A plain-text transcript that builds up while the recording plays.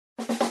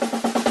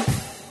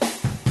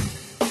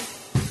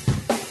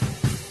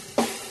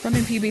From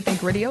MPB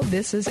Think Radio,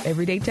 this is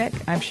Everyday Tech.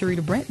 I'm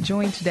Sharita Brent,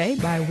 joined today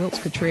by Wiltz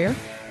Cottrell,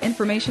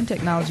 information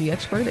technology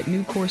expert at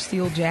Nucor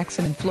Steel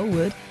Jackson in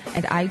Flowood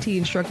and IT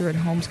instructor at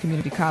Holmes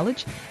Community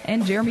College,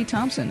 and Jeremy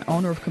Thompson,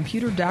 owner of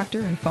Computer Doctor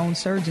and Phone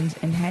Surgeons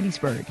in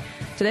Hattiesburg.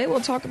 Today we'll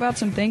talk about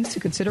some things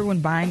to consider when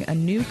buying a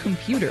new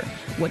computer.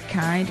 What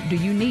kind do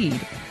you need?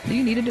 Do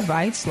you need a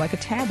device like a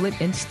tablet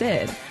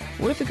instead?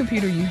 What if the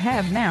computer you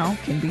have now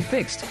can be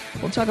fixed?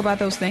 We'll talk about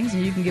those things,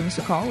 and you can give us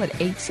a call at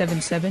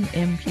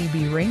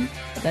 877-MPB-RING.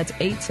 That's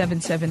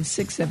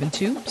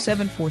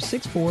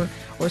 877-672-7464,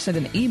 or send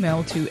an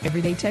email to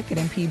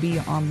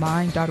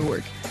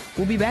everydaytech@mpbonline.org.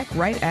 We'll be back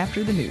right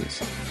after the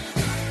news.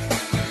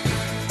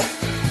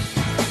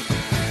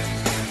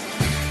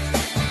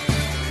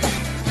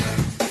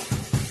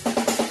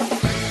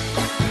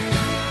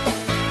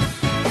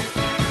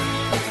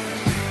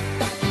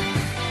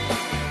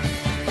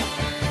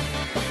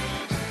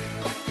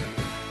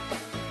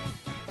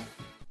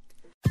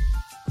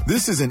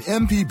 This is an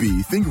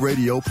MPB Think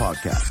Radio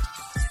podcast.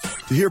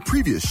 To hear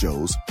previous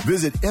shows,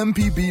 visit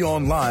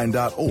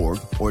mpbonline.org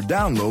or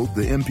download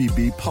the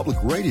MPB Public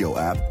Radio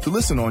app to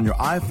listen on your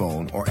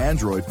iPhone or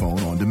Android phone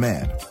on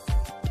demand.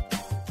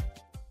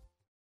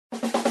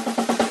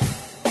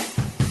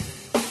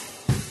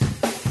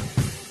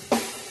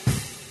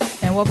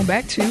 And welcome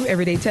back to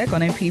Everyday Tech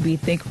on MPB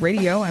Think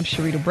Radio. I'm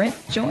Sharita Brent,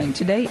 joined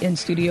today in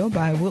studio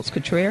by Wiltz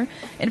Cottrell,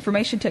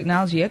 information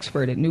technology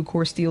expert at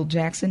Nucor Steel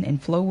Jackson in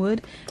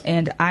Flowood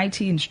and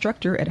IT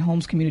instructor at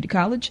Holmes Community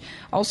College.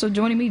 Also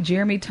joining me,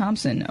 Jeremy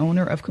Thompson,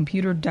 owner of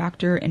Computer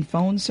Doctor and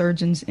Phone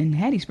Surgeons in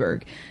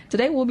Hattiesburg.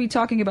 Today we'll be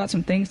talking about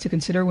some things to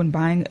consider when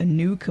buying a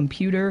new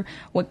computer.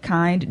 What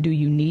kind do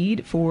you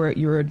need for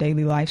your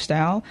daily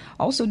lifestyle?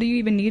 Also, do you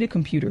even need a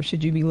computer?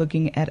 Should you be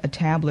looking at a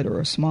tablet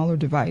or a smaller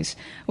device?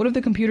 What if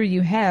the computer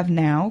you have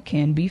now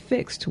can be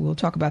fixed? We'll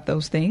talk about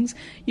those things.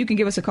 You can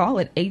give us a call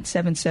at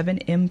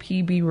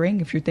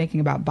 877-MPB-RING if you're thinking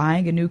about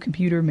buying a new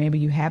computer. Maybe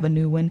you have a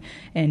new one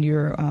and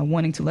you're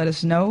wanting to let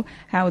us know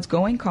how it's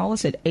going. Call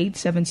us at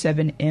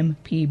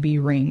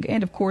 877-MPB-RING.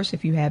 And of course,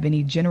 if you have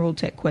any general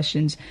tech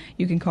questions,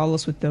 you can call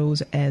us with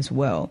those as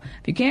well.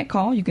 If you can't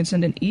call, you can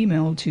send an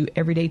email to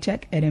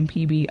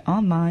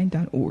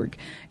everydaytech@mpbonline.org.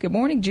 Good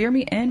morning,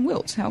 Jeremy and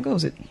Wiltz. How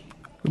goes it?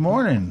 Good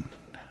morning.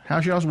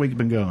 How's y'all's week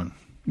been going?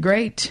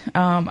 Great.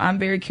 I'm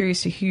very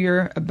curious to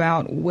hear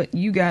about what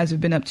you guys have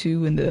been up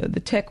to in the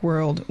tech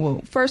world.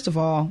 Well, first of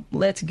all,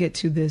 let's get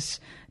to this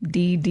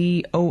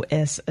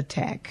DDoS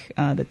attack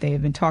that they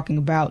have been talking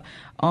about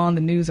on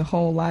the news a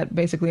whole lot.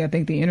 Basically, I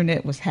think the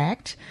internet was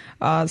hacked.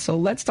 So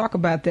let's talk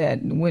about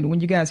that. When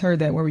you guys heard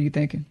that, what were you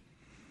thinking?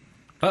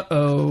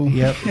 Uh-oh.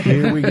 Yep,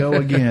 here we go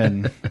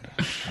again.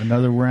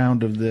 Another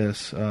round of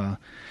this.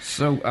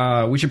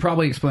 So we should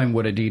probably explain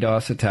what a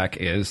DDoS attack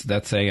is.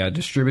 That's a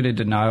distributed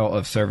denial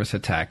of service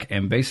attack.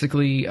 And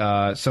basically,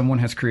 someone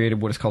has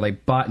created what is called a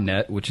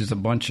botnet, which is a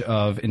bunch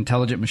of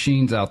intelligent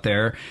machines out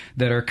there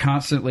that are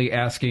constantly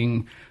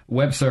asking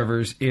web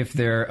servers if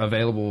they're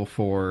available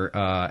for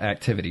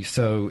activity.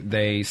 So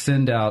they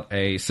send out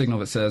a signal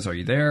that says, "Are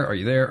you there? Are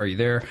you there? Are you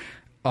there?"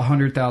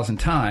 100,000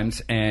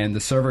 times, and the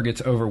server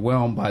gets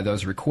overwhelmed by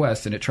those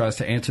requests, and it tries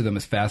to answer them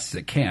as fast as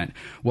it can.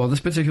 Well,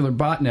 this particular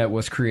botnet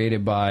was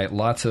created by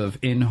lots of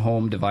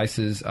in-home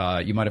devices.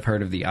 You might have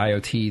heard of the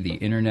IoT, the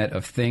Internet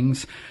of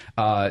Things.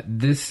 So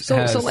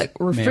like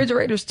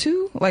refrigerators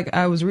too. Like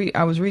I was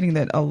reading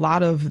that a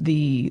lot of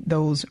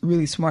those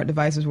really smart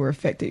devices were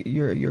affected.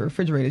 Your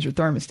refrigerators, your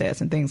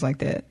thermostats, and things like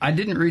that. I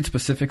didn't read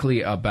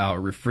specifically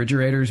about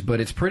refrigerators, but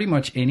it's pretty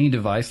much any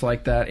device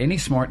like that. Any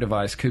smart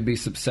device could be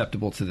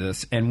susceptible to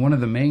this. And one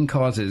of the main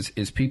causes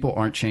is people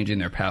aren't changing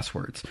their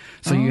passwords.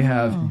 So you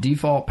have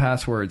default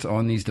passwords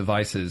on these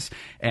devices,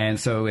 and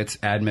so it's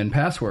admin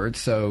passwords.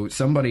 So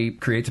somebody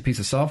creates a piece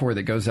of software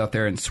that goes out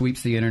there and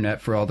sweeps the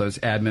internet for all those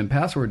admin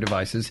password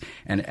devices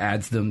and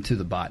adds them to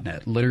the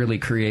botnet, literally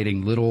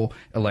creating little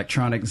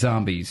electronic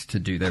zombies to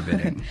do their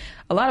bidding.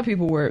 A lot of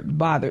people were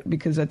bothered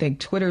because I think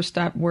Twitter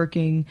stopped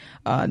working,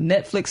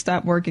 Netflix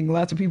stopped working.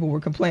 Lots of people were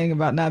complaining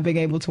about not being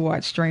able to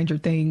watch Stranger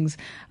Things.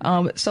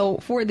 So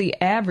for the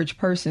average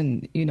person,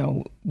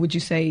 would you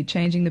say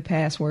changing the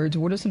passwords?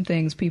 What are some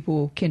things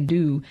people can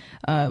do?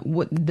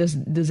 What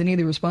does any of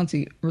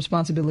the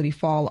responsibility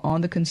fall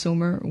on the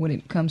consumer when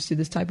it comes to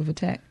this type of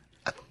attack?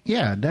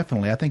 Yeah,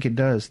 definitely. I think it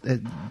does.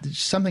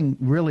 Something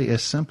really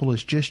as simple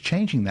as just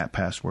changing that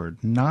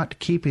password, not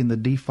keeping the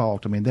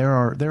default. I mean, there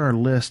are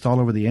lists all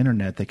over the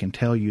internet that can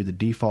tell you the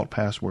default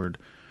password.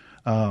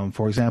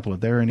 For example, if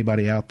there are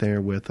anybody out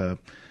there with a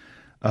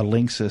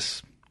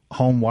Linksys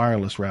home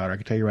wireless router, I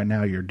can tell you right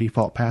now your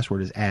default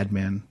password is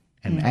admin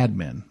and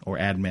admin, or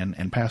admin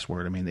and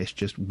password. I mean, it's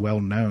just well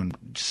known.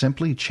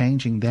 Simply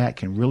changing that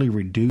can really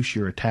reduce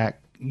your attack,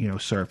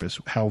 surface,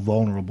 how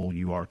vulnerable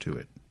you are to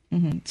it.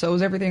 Mm-hmm. So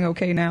is everything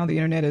okay now? The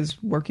internet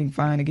is working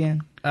fine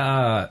again?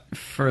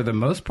 For the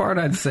most part,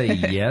 I'd say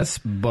yes,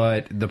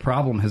 but the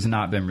problem has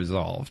not been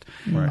resolved.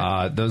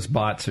 Right. Those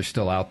bots are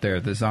still out there.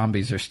 The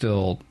zombies are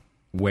still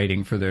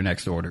waiting for their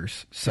next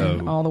orders. So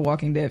And all the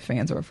Walking Dead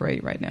fans are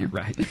afraid right now. you're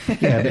right.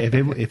 Yeah, if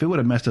it would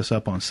have messed us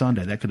up on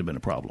Sunday, that could have been a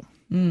problem.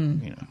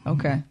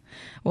 Okay.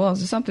 Well,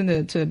 it's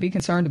something to be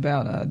concerned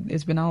about.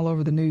 It's been all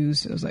over the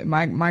news. It was like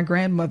my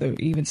grandmother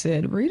even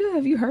said, Rita,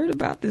 have you heard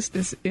about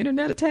this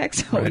internet attack?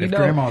 So, Right. If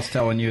grandma's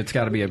telling you, it's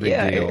got to be a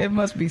big deal. It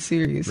must be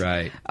serious.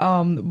 Right.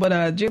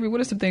 But Jeremy,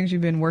 what are some things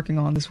you've been working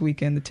on this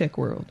week in the tech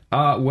world?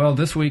 Well,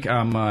 this week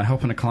I'm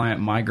helping a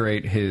client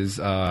migrate his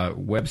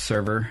web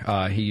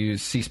server. He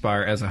used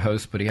CSpire as a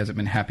host, but he hasn't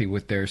been happy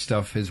with their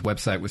stuff. His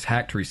website was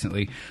hacked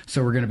recently,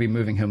 so we're going to be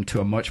moving him to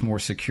a much more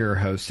secure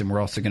host, and we're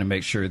also going to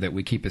make sure that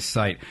we keep his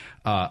site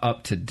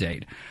up to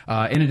date.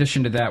 In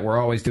addition to that, we're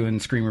always doing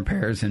screen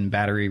repairs and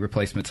battery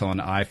replacements on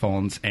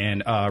iPhones,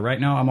 and right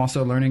now I'm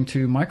also learning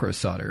to micro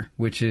solder,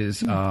 which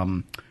is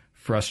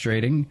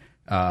frustrating,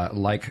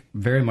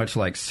 very much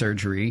like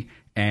surgery.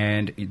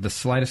 And the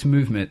slightest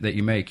movement that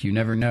you make, you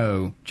never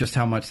know just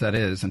how much that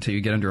is until you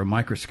get under a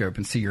microscope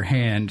and see your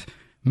hand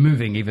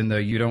moving, even though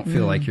you don't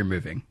feel like you're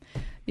moving.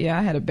 Yeah,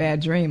 I had a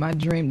bad dream. I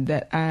dreamed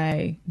that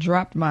I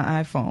dropped my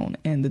iPhone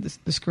and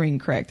the screen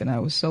cracked, and I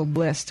was so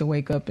blessed to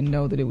wake up and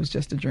know that it was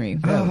just a dream.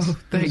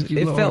 Thank you,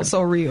 It Lord. felt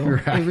so real.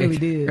 Right, It really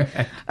did.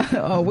 right.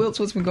 Wiltz,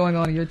 what's been going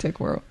on in your tech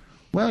world?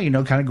 Well,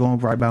 kind of going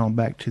right on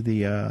back to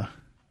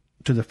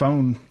the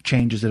phone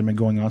changes that have been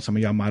going on. Some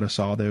of y'all might have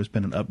saw there's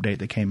been an update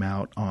that came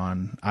out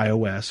on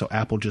iOS. So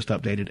Apple just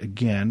updated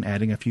again,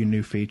 adding a few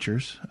new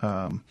features.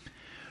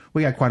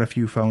 We got quite a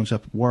few phones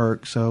up at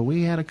work, so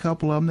we had a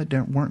couple of them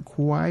that weren't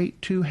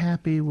quite too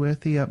happy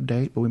with the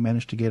update, but we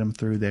managed to get them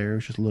through there. It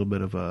was just a little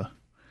bit of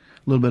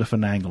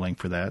finagling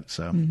for that.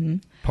 So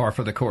Par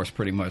for the course,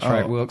 pretty much,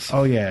 right, Wilkes?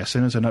 Oh yeah, as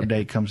soon as an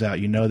update comes out,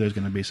 there's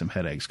going to be some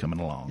headaches coming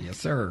along. Yes,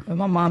 sir.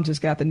 My mom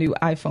just got the new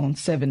iPhone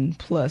 7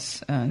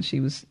 Plus, and she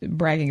was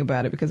bragging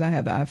about it because I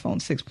have the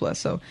iPhone 6 Plus.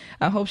 So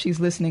I hope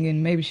she's listening,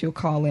 and maybe she'll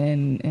call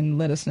in and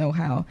let us know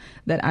how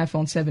that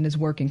iPhone 7 is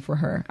working for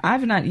her.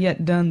 I've not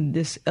yet done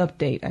this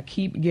update. I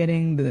keep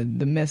getting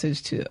the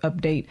message to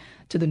update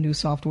to the new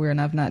software,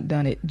 and I've not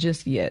done it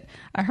just yet.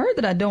 I heard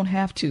that I don't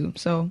have to,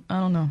 so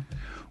I don't know.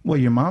 Well,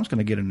 your mom's going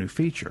to get a new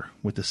feature.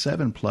 With the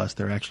 7 Plus,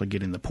 they're actually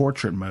getting the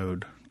portrait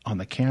mode on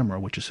the camera,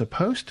 which is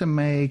supposed to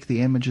make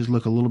the images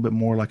look a little bit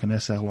more like an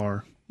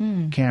SLR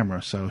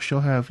camera. So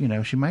she'll have,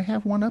 she might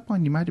have one up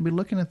on you. Might be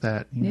looking at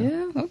that.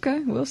 Yeah, okay,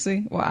 we'll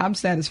see. Well, I'm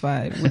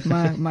satisfied with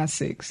my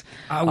 6.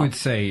 I would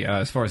say,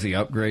 as far as the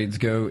upgrades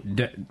go,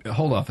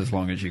 hold off as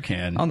long as you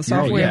can. On the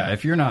software? Yeah,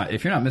 if you're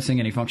not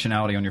missing any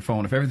functionality on your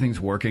phone, if everything's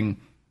working,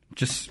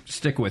 just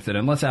stick with it.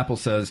 Unless Apple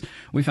says,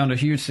 we found a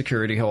huge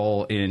security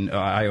hole in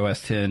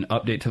iOS 10,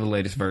 update to the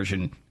latest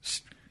version,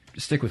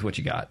 stick with what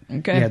you got.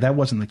 Okay. Yeah, that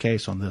wasn't the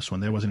case on this one.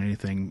 There wasn't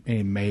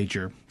any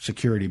major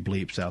security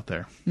bleeps out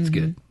there. It's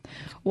good.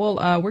 Well,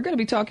 we're going to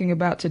be talking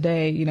about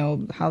today,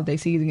 holiday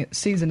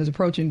season is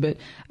approaching, but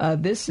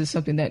this is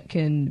something that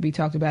can be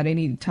talked about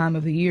any time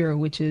of the year,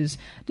 which is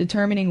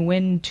determining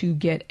when to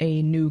get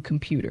a new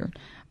computer.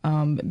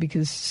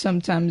 Because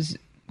sometimes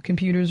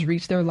computers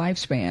reach their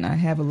lifespan. I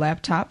have a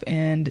laptop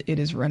and it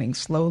is running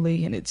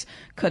slowly and it's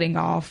cutting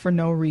off for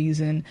no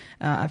reason.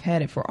 I've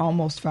had it for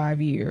almost 5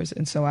 years,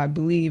 and so I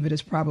believe it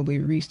has probably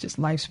reached its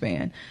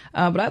lifespan.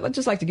 But I'd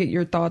just like to get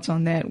your thoughts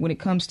on that when it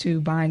comes to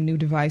buying new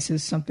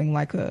devices, something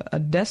like a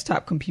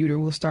desktop computer.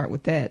 We'll start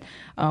with that.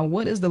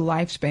 What is the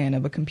lifespan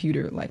of a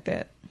computer like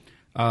that?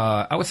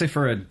 I would say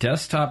for a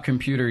desktop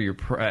computer,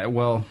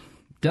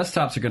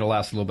 desktops are going to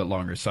last a little bit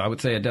longer. So I would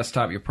say a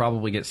desktop, you'll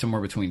probably get somewhere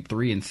between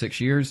 3 and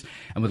 6 years.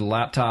 And with a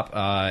laptop,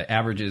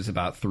 averages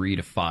about 3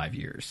 to 5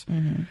 years.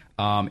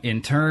 Mm-hmm.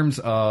 In terms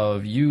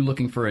of you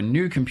looking for a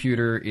new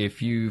computer,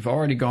 if you've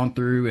already gone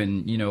through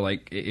and,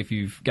 if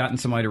you've gotten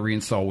somebody to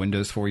reinstall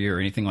Windows for you or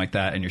anything like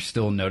that, and you're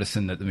still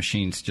noticing that the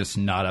machine's just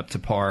not up to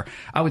par,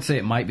 I would say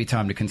it might be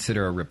time to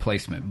consider a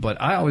replacement.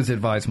 But I always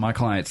advise my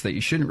clients that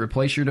you shouldn't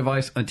replace your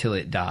device until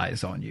it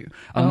dies on you,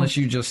 unless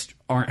you just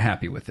aren't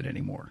happy with it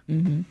anymore.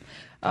 Mm-hmm.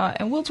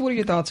 And Wiltz, what are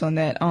your thoughts on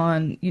that?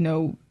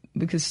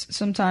 Because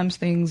sometimes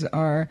things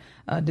are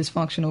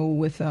dysfunctional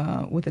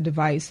with a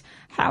device.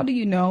 How do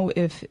you know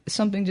if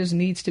something just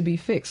needs to be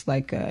fixed?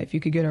 Like if you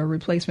could get a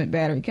replacement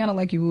battery, kind of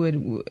like you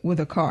would with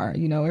a car.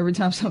 Every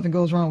time something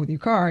goes wrong with your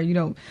car, you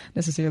don't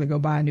necessarily go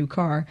buy a new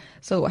car.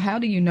 So how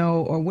do you know,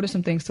 or what are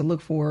some things to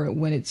look for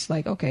when it's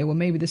like, okay, well,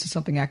 maybe this is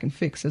something I can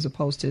fix as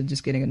opposed to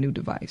just getting a new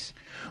device?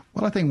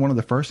 Well, I think one of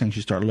the first things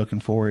you start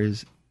looking for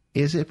is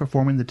it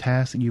performing the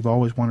task that you've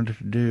always wanted it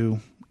to do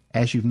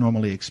as you've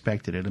normally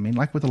expected it? I mean,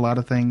 like with a lot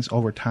of things,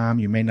 over time,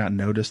 you may not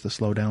notice the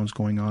slowdowns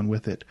going on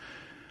with it.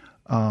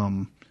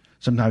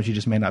 Sometimes you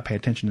just may not pay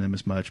attention to them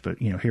as much. But,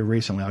 here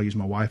recently, I'll use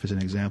my wife as an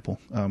example.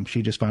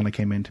 She just finally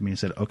came in to me and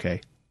said,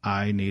 okay,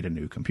 I need a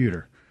new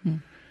computer.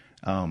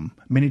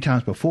 Many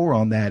times before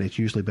on that, it's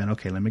usually been,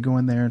 okay, let me go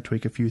in there and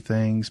tweak a few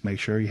things, make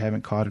sure you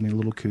haven't caught any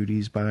little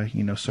cooties by,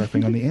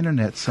 surfing on the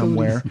internet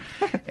somewhere.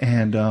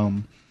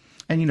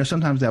 And,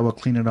 sometimes that will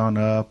clean it on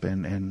up.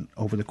 And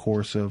over the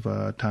course of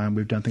time,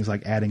 we've done things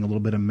like adding a little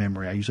bit of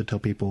memory. I usually tell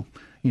people,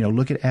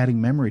 look at adding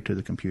memory to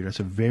the computer. It's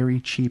a very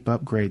cheap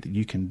upgrade that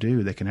you can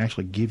do that can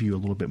actually give you a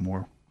little bit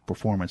more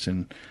performance.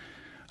 And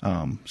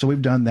so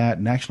we've done that.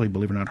 And actually,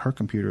 believe it or not, her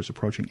computer is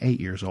approaching 8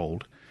 years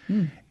old.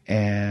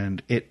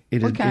 And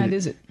what kind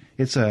is it?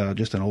 It's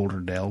just an older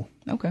Dell.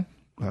 Okay.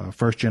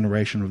 First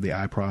generation of the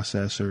i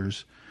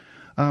processors.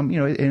 And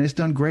it's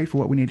done great for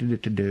what we needed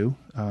it to do.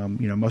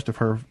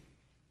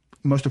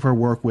 Most of her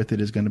work with it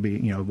is going to be,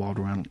 evolved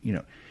around,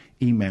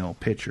 email,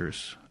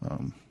 pictures,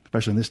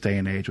 especially in this day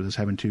and age with us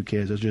having 2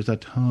 kids. There's just a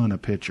ton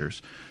of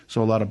pictures.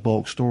 So a lot of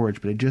bulk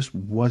storage, but it just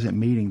wasn't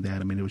meeting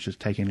that. I mean, it was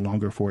just taking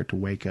longer for it to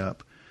wake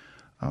up.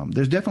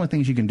 There's definitely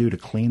things you can do to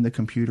clean the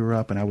computer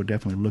up, and I would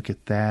definitely look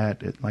at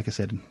that. Like I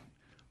said,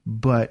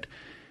 but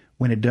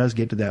when it does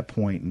get to that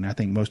point, and I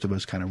think most of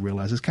us kind of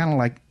realize, it's kind of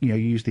like, you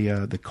use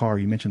the car.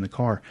 You mentioned the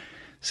car.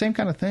 Same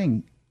kind of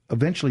thing.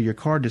 Eventually, your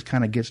car just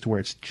kind of gets to where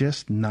it's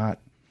just not,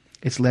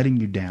 it's letting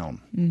you down.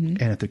 And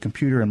if the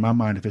computer, in my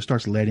mind, if it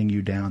starts letting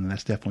you down, then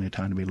that's definitely a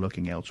time to be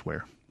looking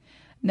elsewhere.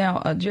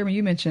 Now, Jeremy,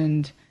 you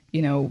mentioned,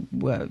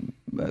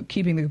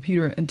 keeping the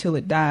computer until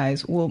it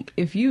dies. Well,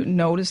 if you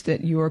notice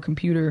that your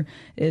computer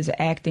is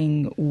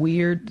acting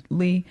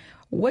weirdly,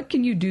 what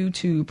can you do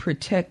to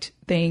protect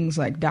things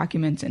like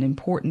documents and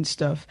important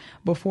stuff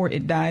before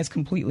it dies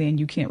completely and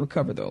you can't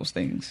recover those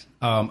things?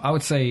 I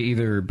would say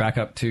either back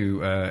up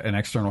to an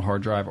external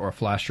hard drive or a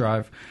flash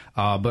drive,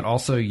 but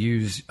also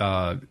use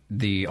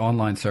the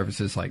online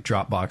services like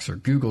Dropbox or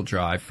Google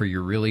Drive for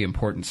your really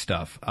important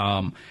stuff.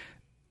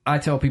 I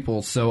tell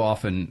people so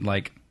often,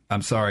 like,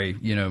 I'm sorry,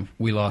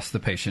 we lost the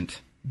patient.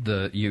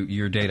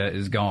 Your data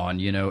is gone,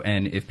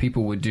 and if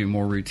people would do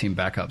more routine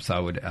backups,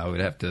 I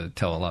would have to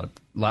tell a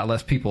lot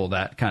less people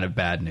that kind of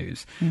bad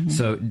news.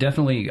 So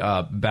definitely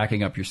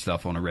backing up your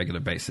stuff on a regular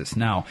basis.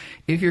 Now,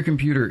 if your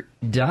computer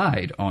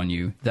died on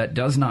you, that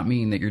does not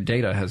mean that your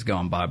data has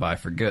gone bye-bye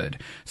for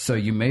good. So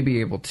you may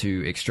be able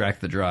to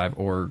extract the drive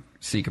or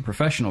seek a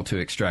professional to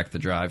extract the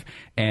drive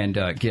and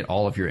get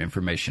all of your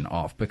information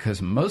off,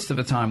 because most of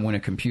the time when a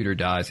computer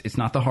dies, it's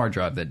not the hard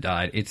drive that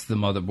died, it's the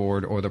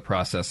motherboard or the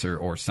processor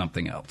or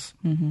something else.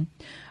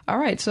 All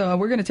right, so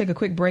we're going to take a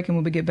quick break, and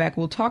when we get back,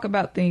 we'll talk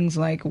about things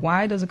like,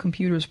 why does a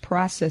computer's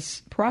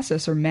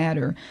processor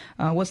matter?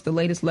 What's the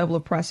latest level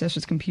of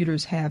processors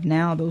computers have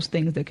now? Those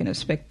things that can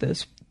affect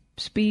the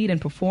speed and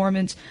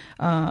performance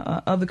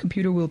of the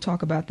computer. We'll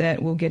talk about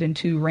that. We'll get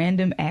into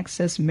random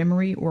access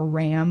memory, or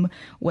RAM,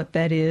 what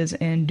that is,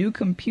 and do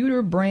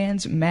computer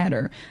brands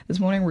matter? This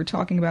morning we're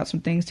talking about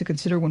some things to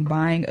consider when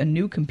buying a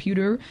new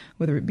computer,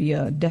 whether it be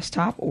a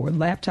desktop or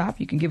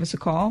laptop. You can give us a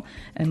call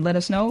and let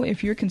us know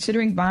if you're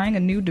considering buying a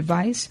new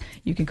device.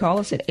 You can call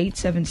us at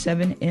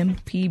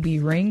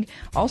 877-MPB-RING.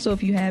 Also,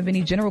 if you have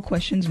any general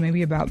questions,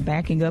 maybe about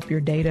backing up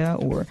your data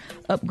or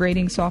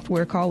upgrading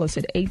software, call us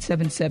at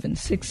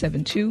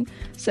 877-672-7464.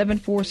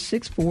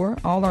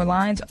 All our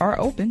lines are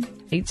open,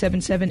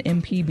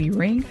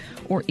 877-MPB-RING,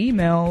 or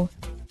email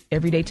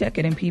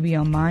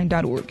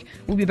everydaytech@mpbonline.org.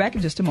 We'll be back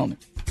in just a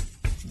moment.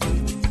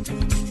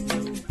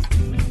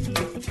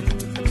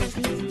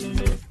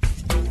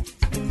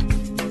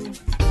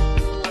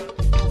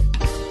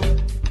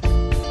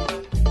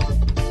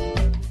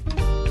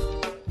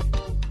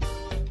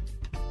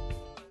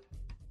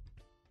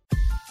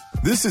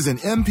 This is an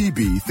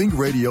MPB Think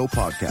Radio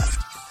podcast.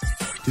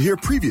 To hear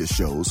previous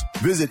shows,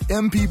 visit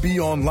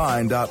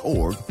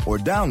mpbonline.org or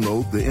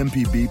download the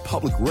MPB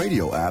Public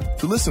Radio app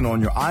to listen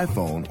on your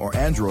iPhone or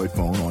Android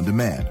phone on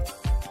demand.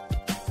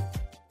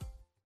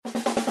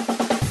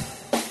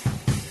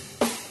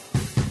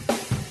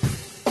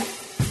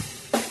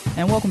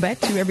 And welcome back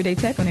to Everyday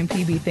Tech on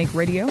MPB Think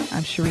Radio.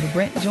 I'm Sharita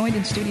Brent, joined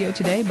in studio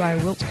today by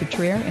Wiltz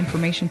Cottrell,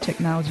 information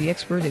technology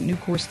expert at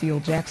Nucor Steel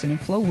Jackson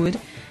and Flowood,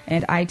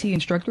 and IT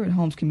instructor at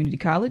Holmes Community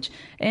College,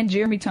 and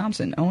Jeremy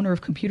Thompson, owner of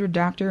Computer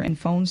Doctor and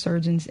Phone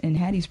Surgeons in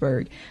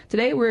Hattiesburg.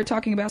 Today we're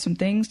talking about some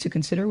things to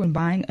consider when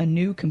buying a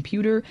new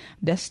computer,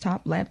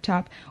 desktop,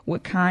 laptop.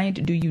 What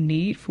kind do you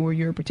need for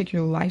your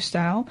particular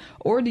lifestyle?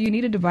 Or do you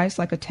need a device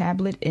like a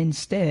tablet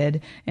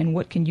instead? And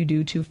what can you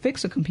do to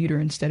fix a computer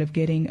instead of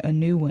getting a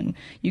new one?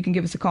 You can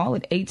give us a call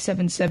at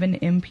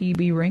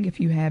 877-MPB-RING if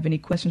you have any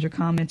questions or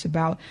comments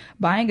about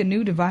buying a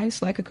new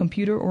device like a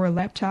computer or a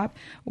laptop,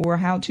 or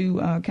how to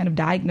kind of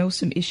diagnose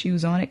some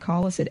issues on it.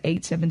 Call us at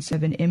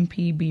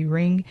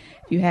 877-MPB-RING.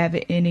 If you have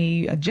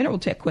any general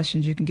tech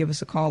questions, you can give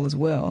us a call as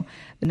well.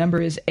 The number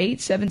is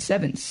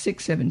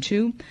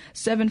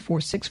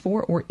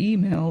 877-672-7464, or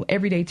email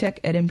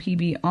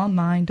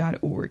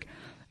everydaytech@mpbonline.org.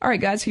 All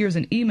right, guys, here's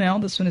an email.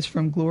 This one is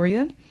from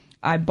Gloria.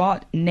 I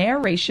bought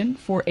narration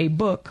for a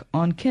book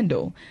on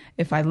Kindle.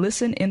 If I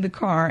listen in the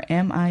car,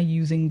 am I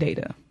using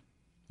data?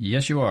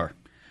 Yes, you are.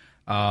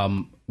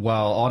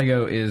 While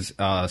audio is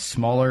a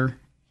smaller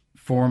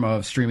form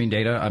of streaming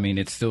data, I mean,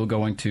 it's still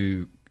going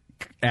to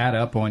add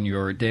up on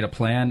your data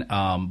plan,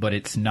 but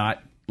it's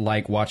not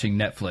like watching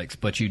Netflix,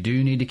 but you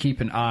do need to keep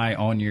an eye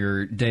on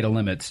your data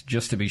limits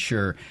just to be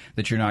sure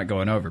that you're not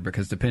going over,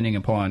 because depending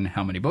upon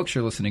how many books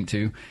you're listening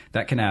to,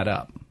 that can add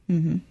up.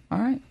 Mm-hmm. All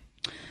right.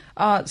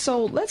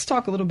 So let's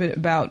talk a little bit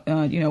about,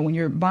 when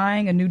you're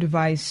buying a new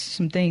device,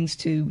 some things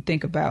to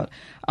think about.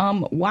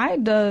 Why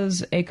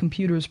does a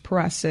computer's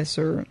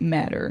processor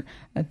matter?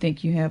 I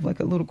think you have like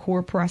a little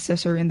core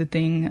processor in the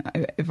thing.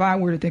 If I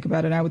were to think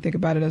about it, I would think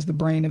about it as the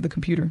brain of the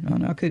computer. I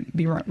don't know, I could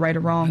be right or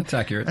wrong. That's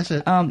accurate. That's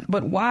it.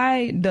 But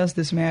why does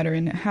this matter,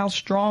 and how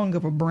strong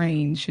of a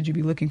brain should you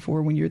be looking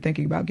for when you're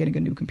thinking about getting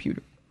a new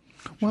computer?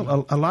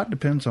 Well, a lot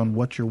depends on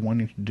what you're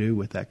wanting to do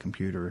with that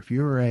computer. If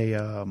you're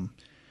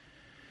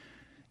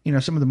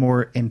some of the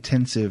more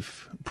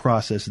intensive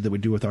processes that we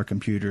do with our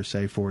computers,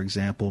 say, for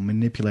example,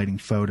 manipulating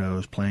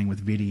photos, playing with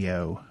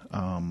video,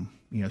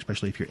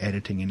 especially if you're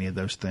editing any of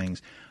those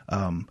things,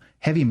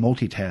 heavy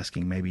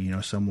multitasking, maybe,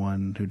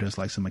 someone who does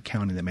like some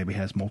accounting that maybe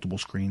has multiple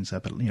screens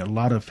up, a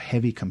lot of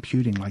heavy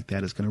computing like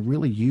that is going to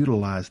really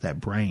utilize that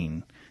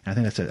brain. And I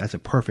think that's a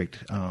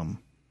perfect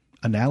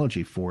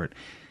analogy for it.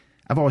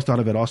 I've always thought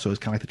of it also as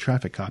kind of like the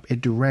traffic cop.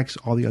 It directs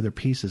all the other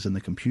pieces in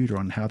the computer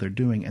on how they're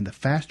doing, and the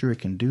faster it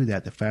can do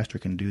that, the faster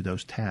it can do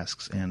those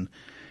tasks. And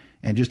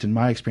just in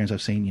my experience,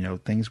 I've seen,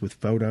 things with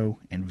photo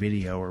and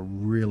video are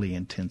really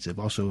intensive.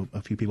 Also,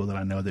 a few people that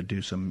I know that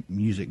do some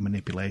music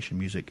manipulation,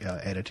 music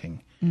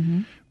editing,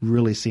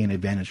 really see an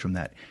advantage from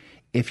that.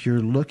 If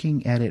you're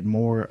looking at it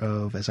more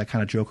of, as I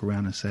kind of joke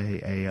around and say,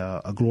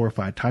 a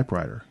glorified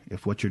typewriter,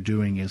 if what you're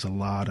doing is a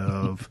lot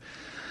of,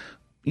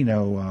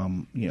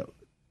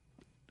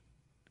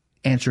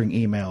 answering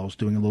emails,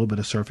 doing a little bit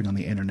of surfing on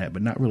the internet,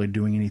 but not really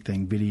doing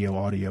anything video,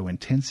 audio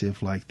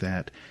intensive like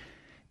that.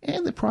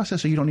 And the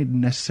processor, you don't need to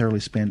necessarily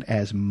spend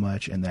as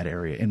much in that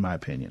area, in my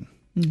opinion.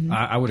 Mm-hmm.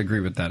 I would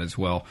agree with that as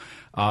well.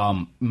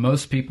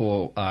 Most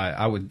people,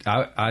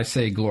 I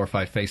say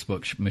glorified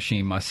Facebook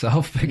machine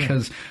myself,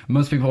 because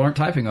most people aren't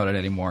typing on it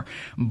anymore.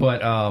 But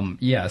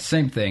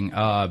same thing.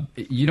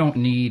 You don't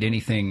need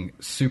anything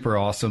super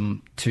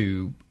awesome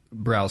to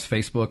browse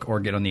Facebook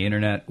or get on the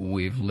internet.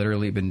 We've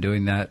literally been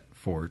doing that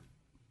for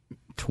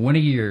 20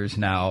 years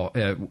now,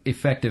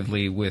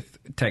 effectively, with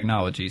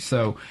technology.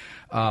 So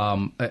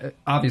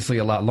obviously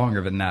a lot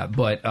longer than that,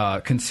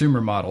 but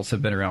consumer models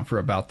have been around for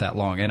about that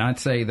long. And I'd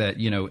say that,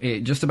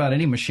 just about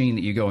any machine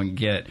that you go and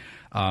get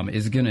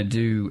is going to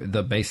do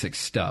the basic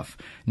stuff.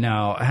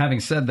 Now,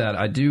 having said that,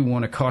 I do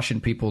want to caution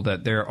people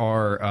that there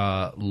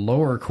are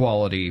lower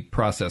quality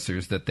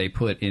processors that they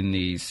put in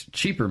these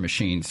cheaper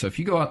machines. So if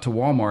you go out to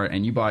Walmart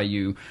and you buy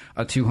you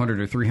a $200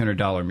 or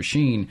 $300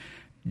 machine,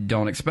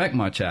 don't expect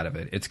much out of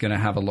it. It's going to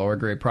have a lower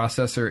grade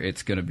processor.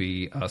 It's going to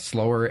be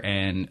slower.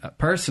 And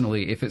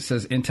personally, if it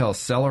says Intel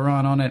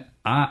Celeron on it,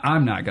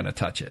 I'm not going to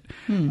touch it.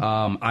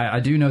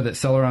 I do know that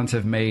Celerons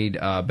have made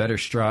better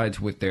strides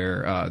with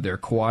their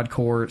quad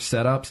core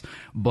setups,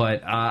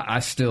 but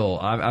I've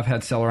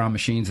had Celeron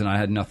machines and I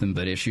had nothing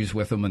but issues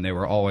with them, and they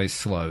were always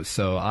slow.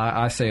 So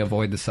I say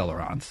avoid the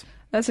Celerons.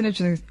 That's an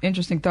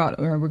interesting thought.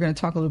 We're going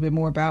to talk a little bit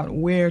more about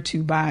where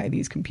to buy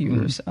these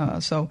computers.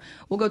 So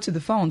we'll go to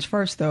the phones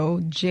first, though.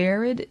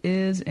 Jared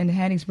is in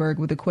Hattiesburg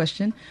with a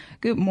question.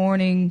 Good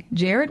morning,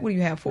 Jared. What do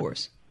you have for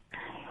us?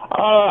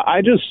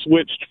 I just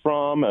switched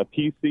from a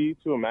PC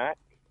to a Mac,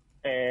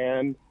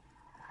 and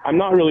I'm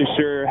not really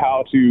sure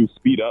how to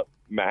speed up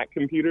Mac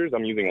computers.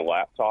 I'm using a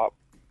laptop,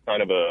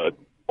 kind of a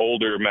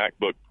older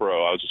MacBook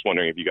Pro. I was just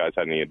wondering if you guys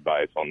had any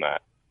advice on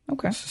that.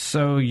 Okay.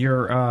 So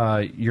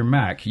your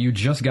Mac, you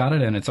just got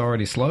it and it's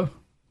already slow?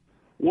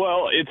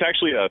 Well, it's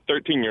actually a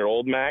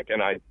 13-year-old Mac,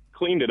 and I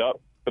cleaned it up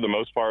for the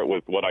most part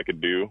with what I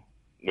could do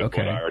with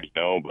what I already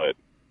know, but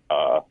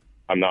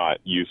I'm not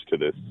used to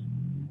this.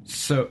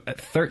 So a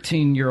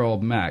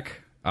 13-year-old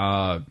Mac,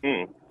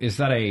 is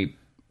that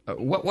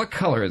what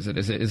color is it?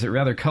 Is it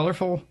rather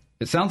colorful?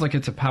 It sounds like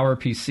it's a Power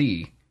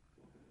PC.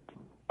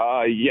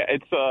 Yeah,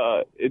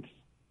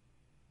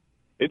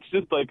 it's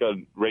just like a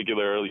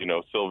regular,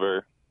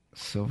 silver.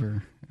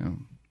 Silver. Oh,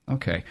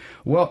 okay.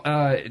 Well,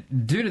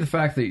 due to the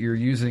fact that you're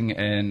using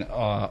an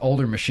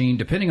older machine,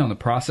 depending on the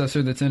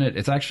processor that's in it,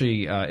 it's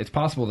actually it's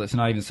possible that it's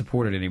not even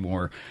supported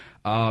anymore,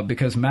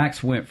 because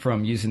Macs went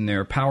from using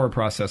their power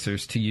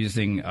processors to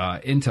using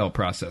Intel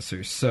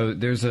processors. So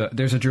there's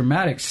a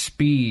dramatic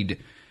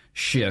speed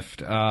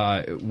shift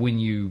when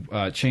you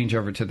change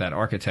over to that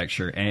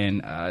architecture,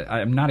 and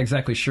I'm not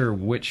exactly sure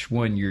which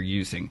one you're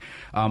using,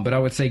 but I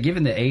would say,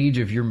 given the age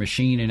of your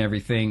machine and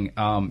everything,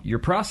 your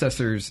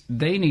processors,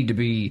 they need to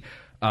be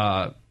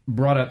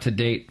brought up to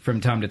date from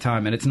time to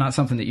time, and it's not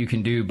something that you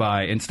can do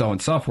by installing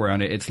software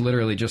on it. It's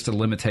literally just a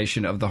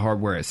limitation of the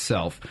hardware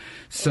itself.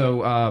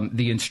 So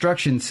the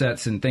instruction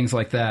sets and things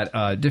like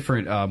that,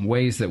 different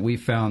ways that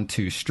we've found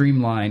to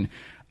streamline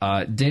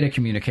data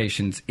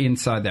communications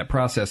inside that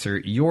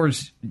processor,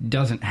 yours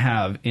doesn't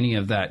have any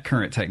of that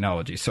current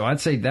technology. So I'd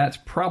say that's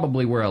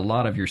probably where a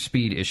lot of your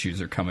speed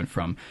issues are coming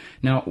from.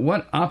 Now,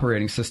 what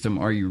operating system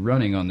are you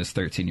running on this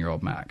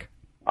 13-year-old Mac?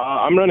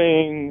 I'm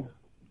running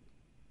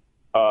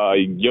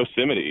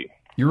Yosemite.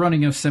 You're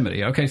running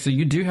Yosemite. Okay, so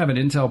you do have an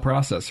Intel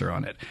processor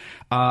on it.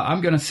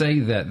 I'm going to say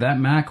that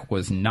Mac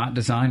was not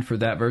designed for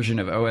that version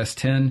of OS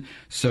X,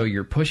 so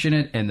you're pushing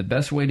it, and the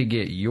best way to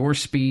get your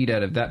speed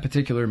out of that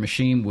particular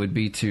machine would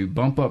be to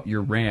bump up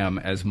your RAM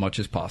as much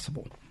as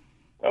possible.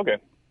 Okay,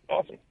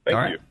 awesome.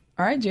 Thank you.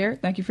 All right,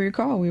 Jared, thank you for your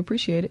call. We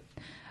appreciate it.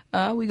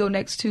 We go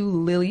next to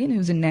Lillian,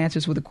 who's in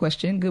Natchez with a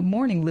question. Good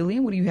morning,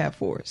 Lillian. What do you have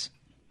for us?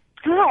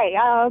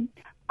 Hi,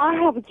 I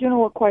have a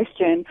general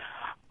question.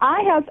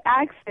 I have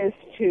access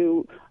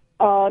to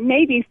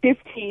maybe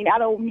 15. I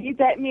don't need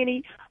that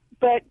many,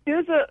 but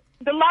the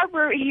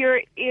library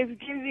here is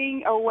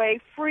giving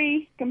away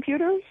free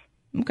computers.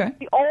 Okay.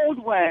 The old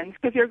ones,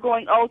 because they're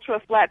going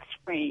ultra flat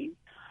screen.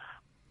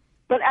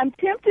 But I'm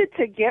tempted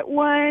to get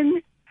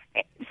one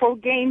for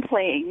game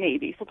playing,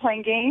 maybe, for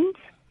playing games.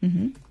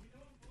 Mm-hmm.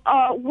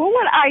 What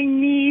would I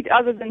need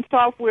other than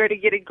software to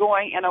get it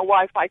going and a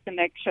Wi-Fi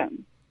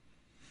connection?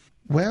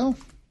 Well,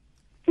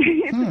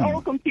 it's an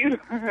old computer.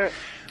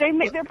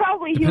 They're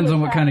probably depends on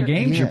what kind of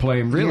games you're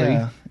playing, really.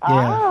 Yeah.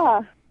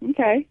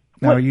 Okay.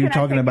 Now, are you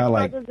talking about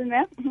like? Other than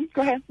that?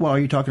 Go ahead. Well, are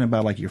you talking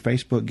about like your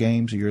Facebook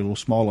games or your little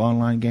small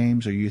online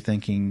games? Or are you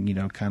thinking,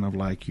 kind of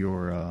like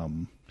your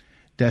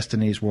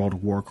Destiny's, World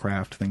of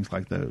Warcraft, things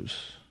like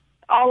those?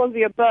 All of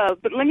the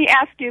above. But let me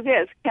ask you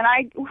this: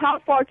 how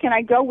far can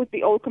I go with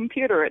the old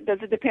computer? Does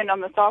it depend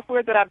on the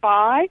software that I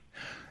buy?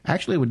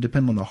 Actually, it would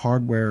depend on the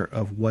hardware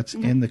of what's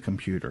in the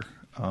computer.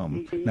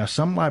 Now,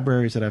 some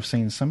libraries that I've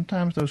seen,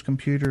 sometimes those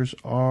computers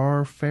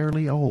are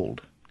fairly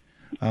old.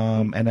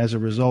 And as a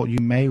result, you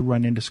may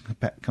run into some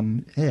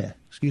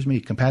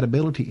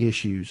compatibility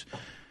issues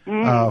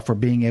for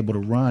being able to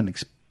run,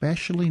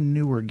 especially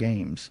newer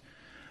games.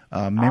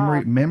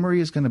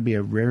 Memory is going to be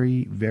a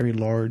very, very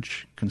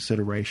large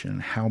consideration.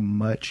 How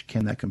much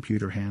can that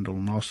computer handle?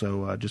 And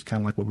also, just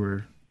kind of like what we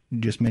were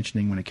just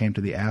mentioning when it came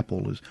to the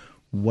Apple, is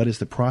what is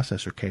the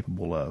processor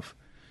capable of?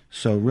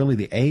 So really,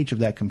 the age of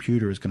that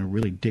computer is going to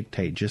really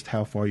dictate just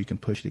how far you can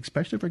push it,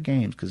 especially for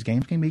games, because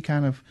games can be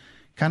kind of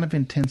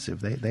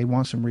intensive. They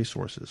want some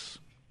resources.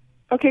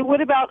 Okay,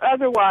 what about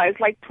otherwise,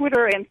 like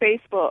Twitter and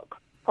Facebook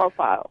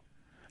profile?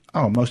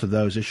 Oh, most of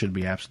those, it should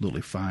be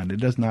absolutely fine. It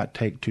does not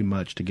take too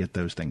much to get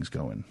those things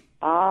going.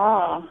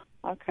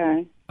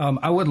 Okay.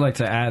 I would like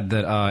to add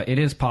that it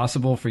is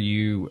possible for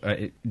you,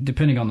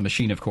 depending on the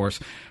machine, of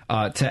course,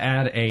 to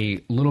add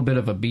a little bit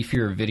of a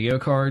beefier video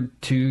card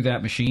to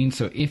that machine.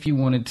 So if you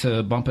wanted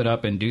to bump it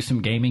up and do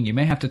some gaming, you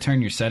may have to turn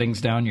your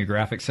settings down, your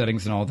graphic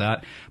settings and all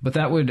that. But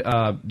that would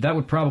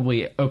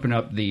probably open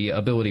up the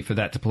ability for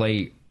that to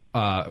play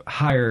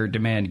higher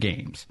demand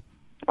games.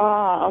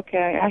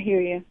 Okay. I hear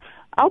you.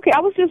 Okay, I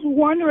was just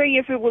wondering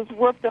if it was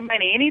worth the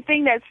money.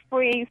 Anything that's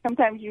free,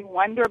 sometimes you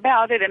wonder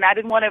about it, and I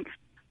didn't want to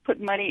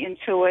put money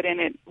into it, and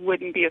it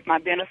wouldn't be of my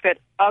benefit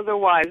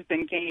otherwise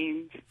than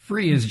games.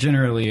 Free is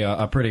generally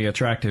a pretty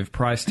attractive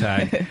price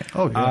tag.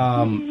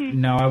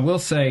 Now, I will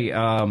say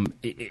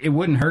it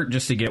wouldn't hurt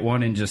just to get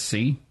one and just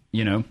see,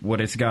 what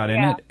it's got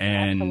in it.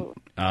 And,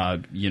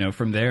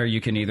 from there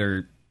you can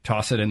either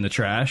toss it in the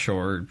trash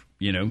or,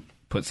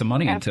 put some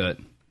money into it.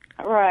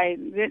 Right.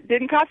 It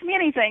didn't cost me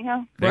anything,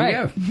 huh? There you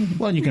go.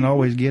 Well, you can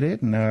always get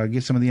it and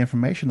get some of the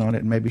information on it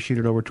and maybe shoot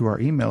it over to our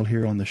email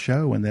here on the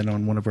show. And then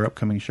on one of our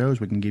upcoming shows,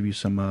 we can give you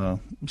some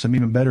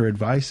even better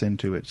advice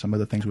into it, some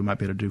other things we might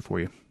be able to do for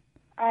you.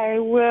 I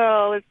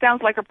will. It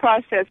sounds like a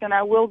process, and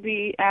I will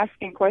be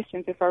asking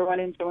questions if I run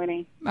into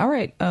any. All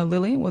right,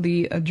 Lillian. Well,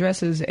 the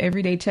address is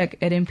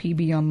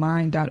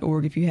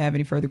everydaytech@mpbonline.org if you have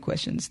any further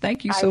questions.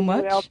 Thank you so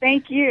much. Well,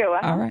 thank you.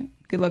 All right.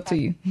 Good luck to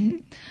you.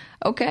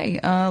 Okay.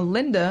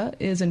 Linda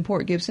is in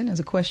Port Gibson, has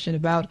a question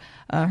about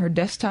her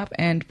desktop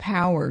and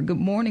power. Good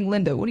morning,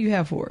 Linda. What do you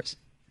have for us?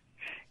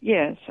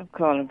 Yes, I'm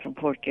calling from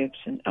Port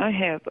Gibson. I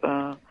have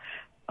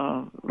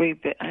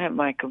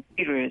my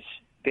computer is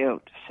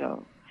built,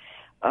 so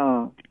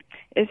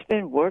it's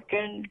been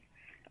working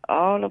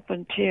all up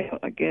until,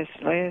 I guess,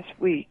 last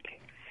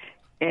week.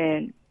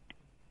 And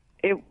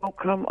it won't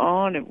come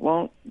on. It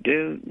won't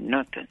do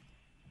nothing.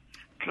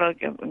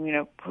 Plugged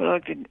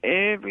in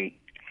every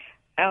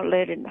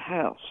outlet in the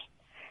house.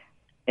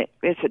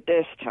 It's a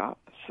desktop,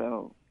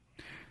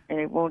 and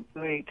it won't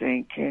do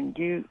anything. Can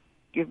you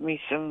give me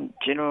some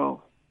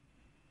general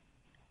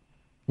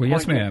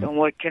yes, ma'am. on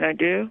what can I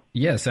do?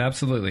 Yes,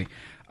 absolutely.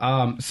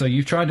 So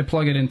you've tried to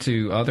plug it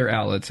into other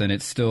outlets, and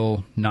it's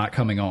still not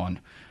coming on.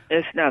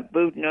 It's not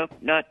booting up,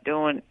 not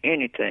doing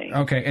anything.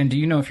 Okay, and do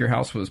you know if your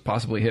house was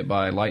possibly hit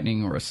by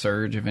lightning or a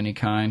surge of any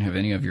kind? Have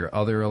any of your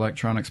other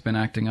electronics been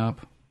acting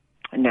up?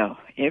 No,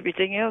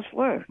 everything else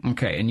worked.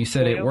 Okay, and you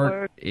said it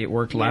worked. It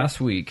worked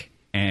last week,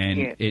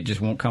 and it just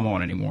won't come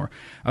on anymore.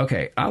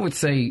 Okay, I would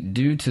say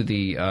due to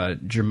the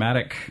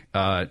dramatic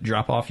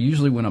drop-off,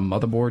 usually when a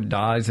motherboard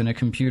dies in a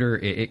computer,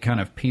 it kind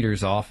of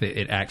peters off.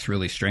 It acts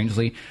really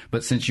strangely.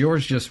 But since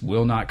yours just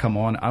will not come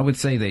on, I would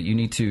say that you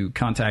need to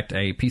contact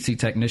a PC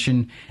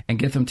technician and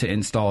get them to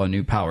install a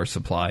new power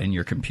supply in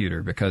your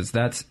computer, because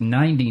that's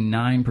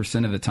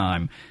 99% of the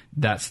time,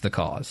 that's the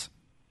cause.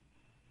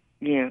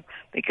 Yeah,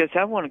 because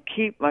I want to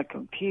keep my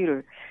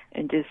computer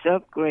and just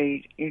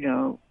upgrade,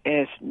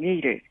 as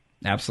needed.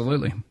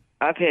 Absolutely.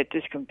 I've had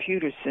this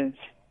computer since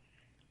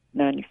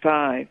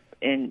 95,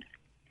 and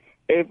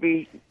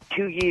every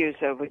 2 years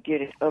I would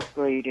get it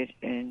upgraded,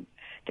 and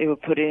they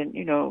would put in,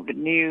 the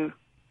new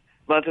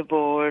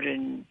motherboard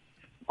and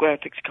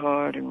graphics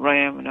card and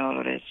RAM and all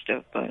of that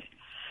stuff. But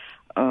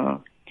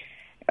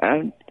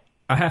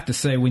I have to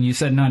say, when you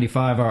said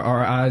 95,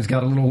 our eyes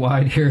got a little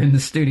wide here in the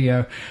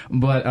studio.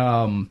 But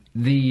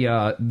the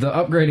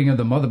upgrading of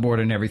the motherboard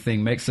and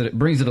everything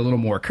brings it a little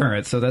more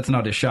current. So that's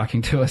not as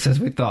shocking to us as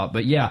we thought.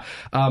 But yeah,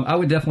 I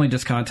would definitely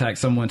just contact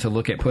someone to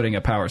look at putting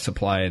a power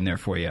supply in there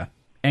for you.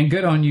 And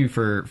good on you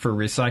for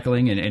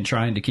recycling and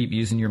trying to keep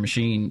using your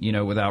machine,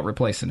 without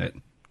replacing it.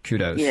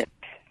 Kudos. Yeah,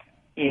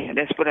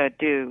 that's what I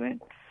do.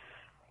 And,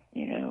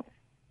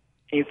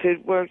 if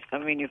it works,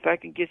 if I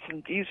can get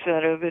some use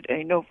out of it,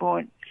 ain't no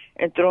point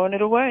in throwing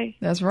it away.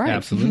 That's right.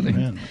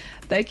 Absolutely.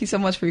 Thank you so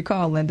much for your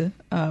call, Linda.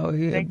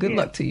 Good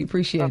luck to you.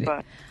 Appreciate Bye-bye.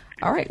 it.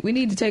 All right, we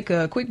need to take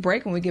a quick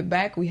break. When we get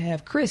back, we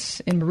have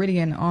Chris in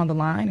Meridian on the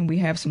line, and we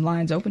have some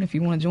lines open if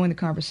you want to join the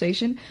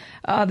conversation.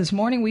 This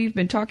morning, we've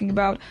been talking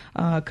about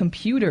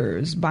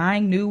computers,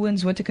 buying new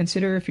ones, what to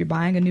consider if you're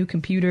buying a new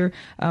computer,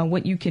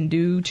 what you can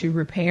do to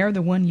repair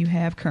the one you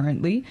have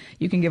currently.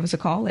 You can give us a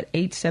call at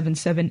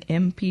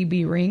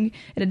 877-MPB-RING.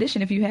 In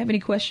addition, if you have any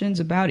questions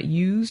about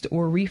used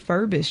or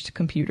refurbished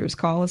computers,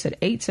 call us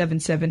at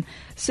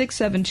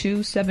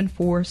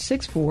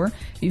 877-672-7464.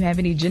 If you have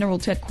any general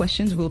tech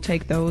questions, we'll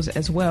take those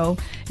as well.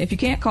 If you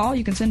can't call,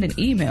 you can send an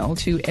email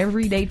to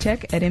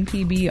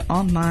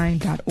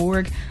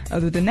everydaytech@mpbonline.org.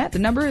 Other than that, the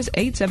number is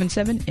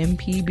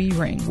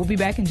 877-MPB-RING. We'll be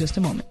back in just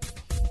a moment.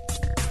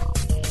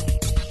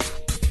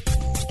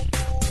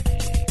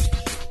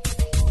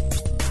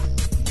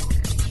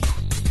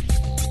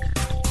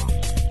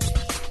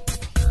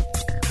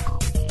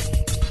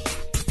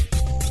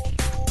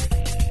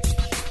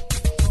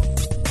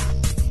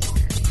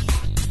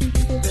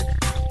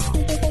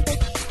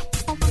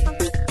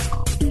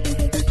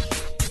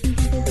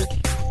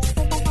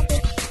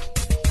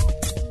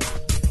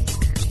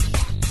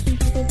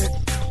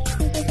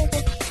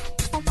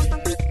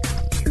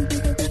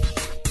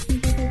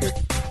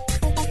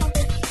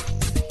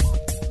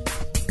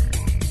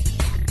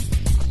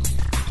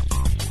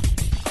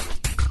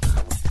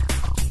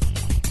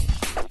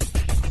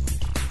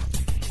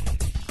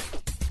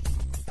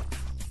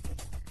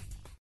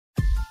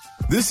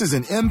 This is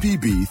an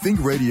MPB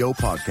Think Radio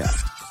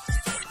podcast.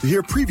 To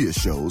hear previous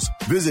shows,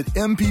 visit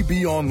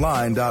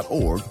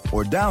mpbonline.org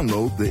or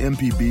download the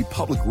MPB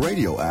Public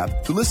Radio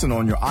app to listen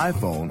on your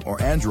iPhone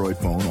or Android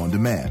phone on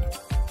demand.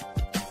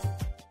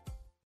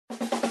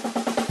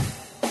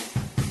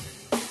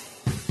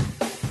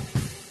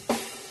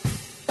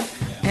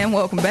 And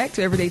welcome back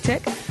to Everyday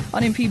Tech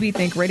on MPB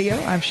Think Radio.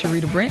 I'm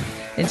Sharita Brent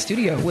in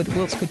studio with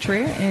Wiltz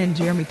Cottrell and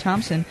Jeremy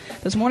Thompson.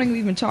 This morning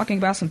we've been talking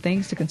about some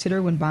things to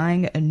consider when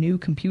buying a new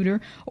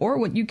computer or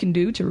what you can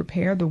do to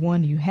repair the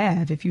one you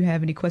have. If you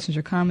have any questions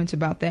or comments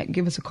about that,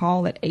 give us a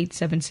call at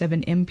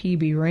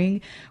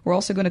 877-MPB-RING. We're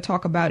also going to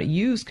talk about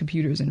used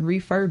computers and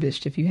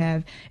refurbished. If you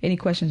have any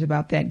questions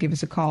about that, give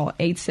us a call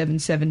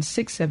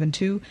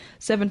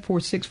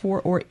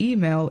 877-672-7464 or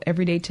email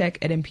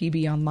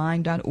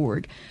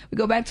everydaytech@mpbonline.org. We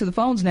go back to the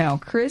phones now.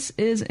 Chris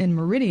is in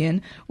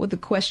Meridian with a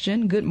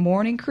question. Good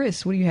morning,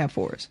 Chris. What do you have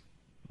for us?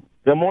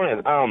 Good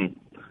morning.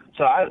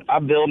 So I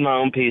build my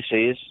own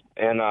PCs,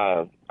 and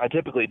I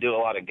typically do a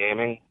lot of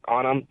gaming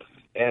on them.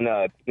 And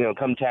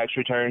come tax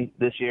return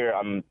this year,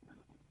 I've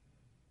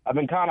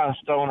been kind of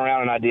throwing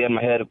around an idea in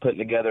my head of putting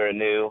together a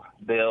new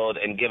build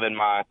and giving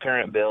my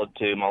current build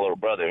to my little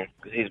brother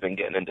because he's been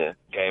getting into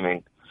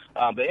gaming.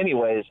 But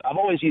anyways, I've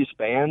always used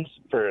fans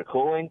for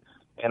cooling,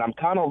 and I'm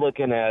kind of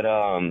looking at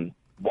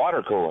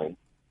water cooling.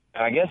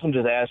 And I guess I'm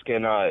just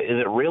asking, is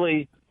it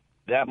really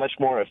that much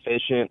more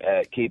efficient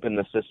at keeping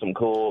the system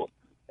cool?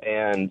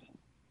 And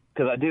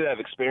because I do have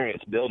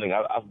experience building,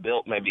 I've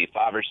built maybe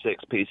 5 or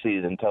 6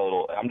 PCs in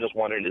total. I'm just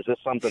wondering, is this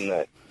something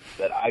that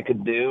I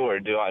could do, or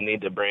do I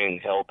need to bring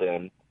help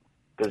in?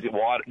 Because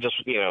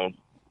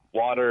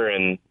water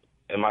and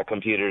my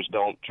computers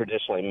don't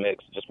traditionally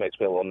mix. It just makes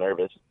me a little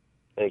nervous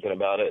thinking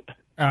about it.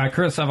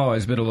 Chris, I've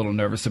always been a little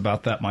nervous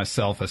about that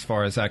myself as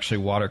far as actually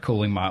water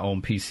cooling my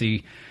own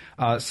PC.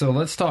 So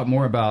let's talk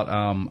more about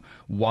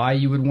why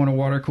you would want to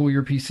water cool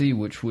your PC,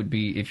 which would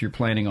be if you're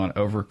planning on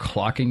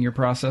overclocking your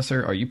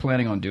processor. Are you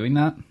planning on doing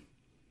that?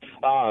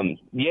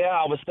 Yeah,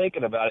 I was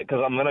thinking about it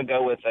because I'm going to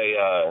go with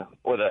an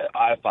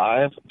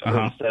i5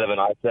 instead of an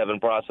i7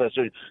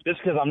 processor,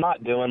 just because I'm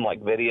not doing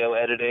like video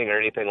editing or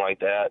anything like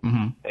that.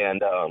 Mm-hmm.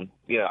 And, I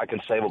can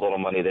save a little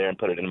money there and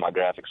put it in my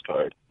graphics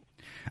card.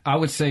 I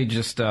would say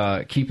just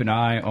keep an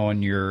eye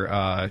on your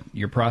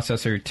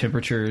processor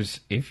temperatures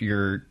if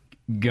you're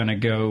going to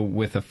go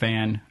with a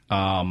fan.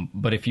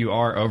 But if you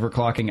are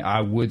overclocking,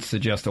 I would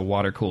suggest a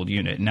water-cooled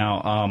unit.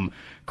 Now,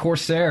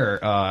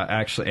 Corsair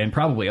actually, and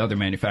probably other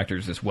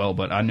manufacturers as well,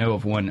 but I know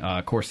of one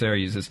Corsair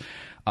uses,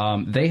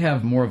 They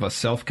have more of a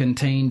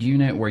self-contained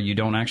unit where you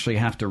don't actually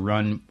have to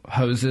run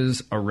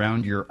hoses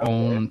around your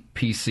own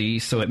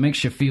PC, so it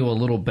makes you feel a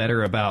little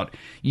better about,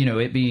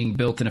 it being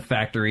built in a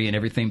factory and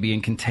everything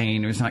being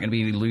contained. There's not going to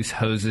be any loose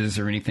hoses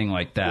or anything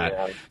like that.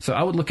 Yeah. So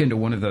I would look into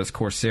one of those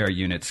Corsair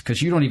units,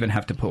 because you don't even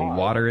have to put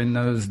water in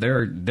those.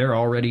 They're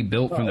already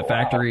built from the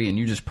factory, and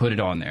you just put it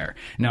on there.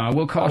 Now, I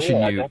will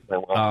caution you,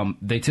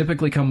 they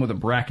typically come with a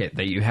bracket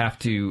that you have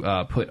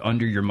to put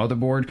under your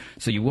motherboard,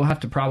 so you will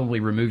have to probably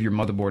remove your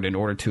motherboard in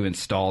order to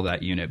install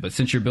that unit. But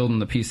since you're building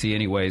the PC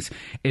anyways,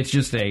 it's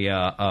just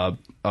a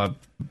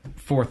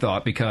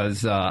forethought,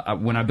 because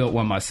when I built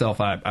one myself,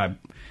 I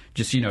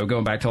just,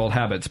 going back to old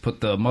habits,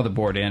 put the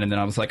motherboard in, and then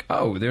I was like,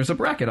 oh, there's a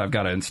bracket I've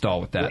got to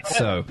install with that.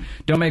 So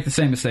don't make the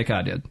same mistake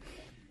I did.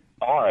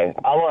 All right,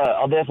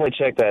 I'll definitely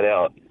check that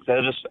out. So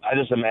I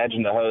just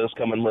imagine the hose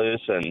coming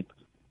loose and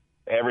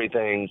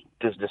everything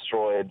just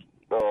destroyed.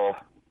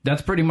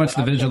 That's pretty much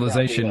the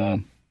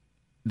visualization.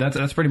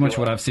 That's pretty much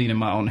what I've seen in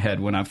my own head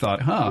when I've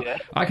thought,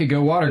 I could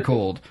go water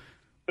cooled.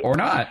 Or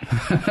not.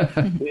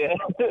 Yeah,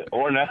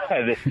 or not.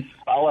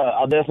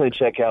 I'll definitely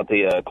check out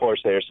the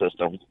Corsair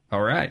system.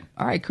 All right,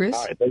 Chris.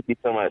 All right, thank you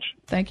so much.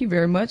 Thank you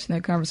very much. And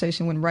that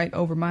conversation went right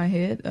over my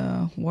head.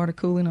 Water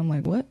cooling. I'm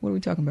like, what? What are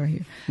we talking about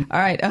here? All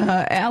right,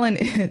 Alan.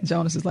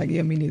 Jonas is like,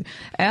 yeah, me neither.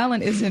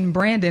 Alan is in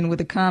Brandon with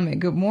a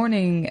comment. Good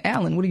morning,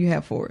 Alan. What do you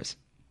have for us?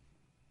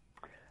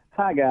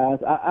 Hi, guys.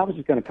 I was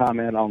just going to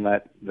comment on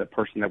the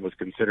person that was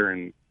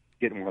considering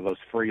getting one of those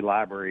free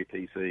library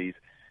PCs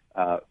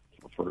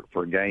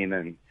for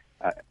gaming,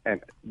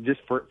 and just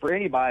for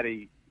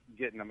anybody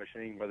getting a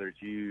machine, whether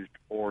it's used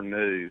or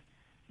new,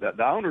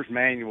 the owner's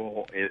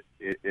manual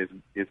is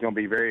going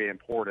to be very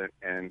important,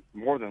 and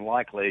more than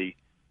likely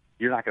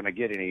you're not going to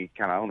get any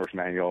kind of owner's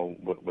manual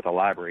with a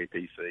library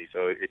PC.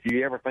 So if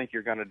you ever think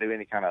you're going to do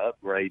any kind of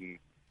upgrading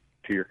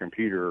to your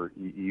computer,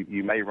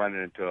 you may run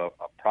into a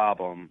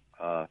problem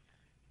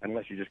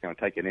unless you're just going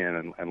to take it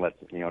in and let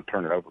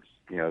turn it over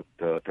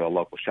to a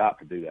local shop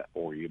to do that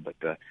for you.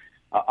 But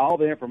all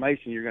the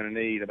information you're going to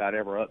need about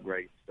ever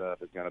upgrade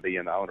stuff is going to be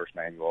in the owner's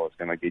manual. It's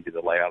going to give you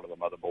the layout of the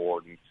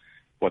motherboard and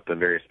what the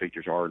various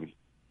features are, and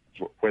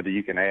whether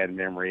you can add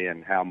memory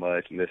and how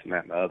much and this and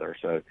that and the other.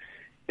 So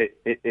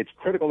it's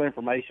critical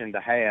information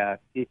to have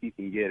if you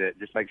can get it.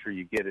 Just make sure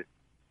you get it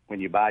when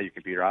you buy your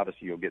computer.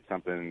 Obviously, you'll get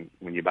something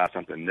when you buy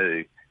something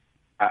new.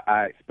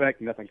 I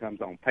expect nothing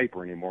comes on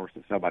paper anymore,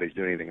 since nobody's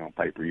doing anything on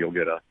paper. You'll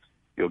get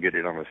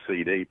it on a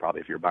CD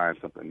probably if you're buying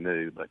something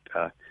new, but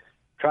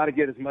try to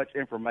get as much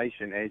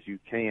information as you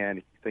can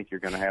if you think you're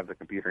going to have the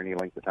computer any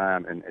length of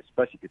time, and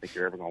especially if you think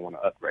you're ever going to want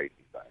to upgrade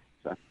anything.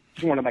 So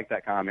just want to make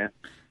that comment.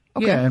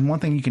 Okay. Yeah, and one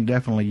thing you can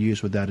definitely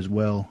use with that as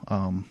well,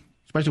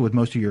 especially with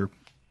most of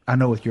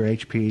with your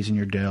HPs and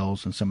your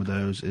Dells and some of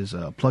those, is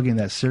plugging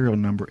that serial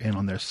number in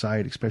on their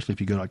site, especially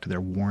if you go to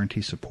their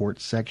warranty support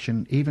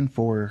section, even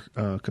for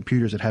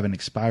computers that have an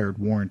expired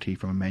warranty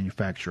from a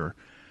manufacturer.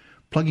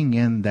 Plugging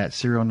in that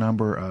serial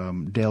number,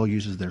 Dell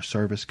uses their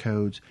service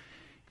codes.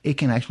 It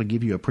can actually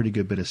give you a pretty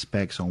good bit of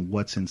specs on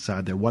what's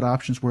inside there, what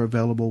options were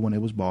available when it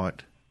was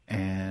bought,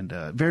 and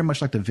very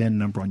much like the VIN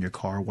number on your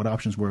car, what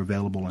options were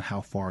available and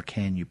how far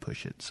can you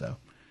push it. So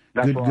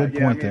good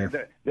point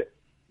there.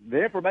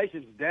 The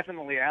information is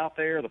definitely out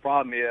there. The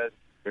problem is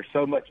there's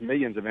so much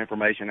millions of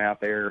information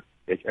out there.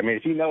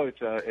 If you know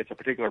it's a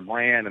particular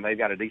brand and they've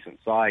got a decent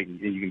site and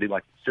you can do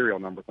like the serial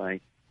number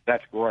thing,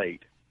 that's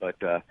great. But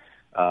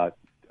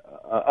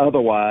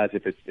otherwise,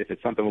 if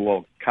it's something a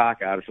little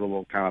cockeyed, it's a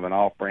little kind of an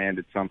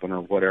off-branded something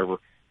or whatever,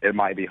 it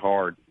might be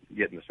hard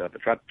getting the stuff.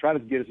 But try to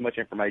get as much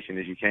information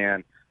as you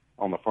can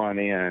on the front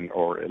end,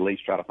 or at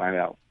least try to find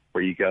out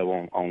where you go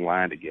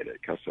online to get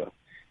it. Because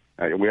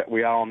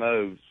we all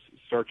know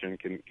searching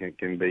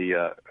can be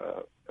a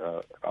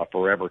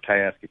forever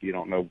task if you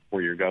don't know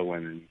where you're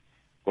going and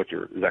what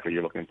you're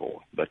looking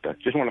for. But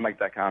just want to make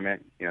that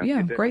comment.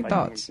 Yeah, great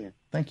thoughts.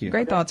 Thank you.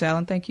 Great thoughts,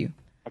 Alan. Thank you.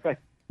 Okay.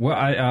 Well,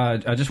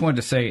 I just wanted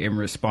to say in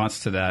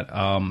response to that,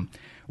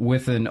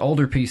 with an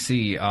older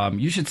PC,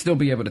 you should still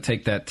be able to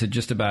take that to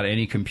just about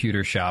any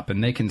computer shop,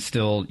 and they can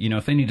still,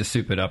 if they need to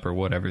soup it up or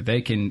whatever,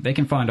 they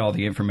can find all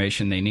the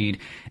information they need.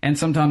 And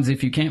sometimes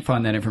if you can't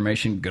find that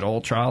information, good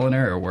old trial and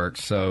error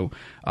works. So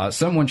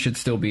someone should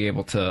still be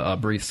able to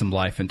breathe some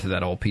life into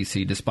that old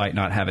PC, despite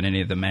not having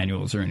any of the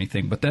manuals or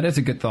anything. But that is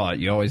a good thought.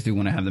 You always do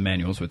want to have the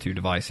manuals with your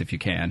device if you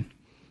can.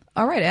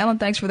 All right, Alan,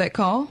 thanks for that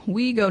call.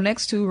 We go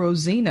next to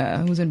Rosina,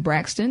 who's in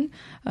Braxton.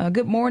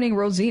 Good morning,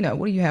 Rosina.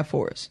 What do you have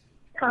for us?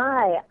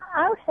 Hi.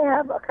 I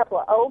have a couple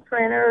of old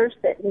printers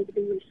that need to be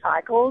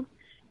recycled,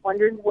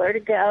 wondering where to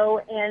go.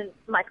 And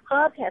my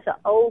club has an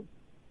old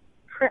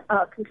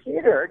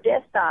computer or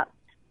desktop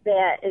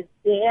that is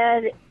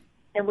dead,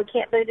 and we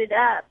can't boot it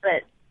up,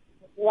 but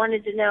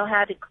wanted to know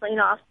how to clean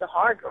off the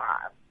hard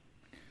drive.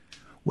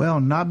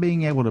 Well, not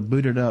being able to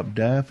boot it up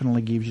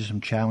definitely gives you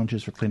some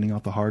challenges for cleaning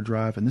off the hard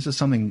drive. And this is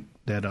something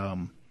that I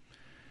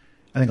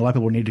think a lot of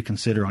people need to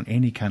consider on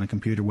any kind of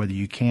computer, whether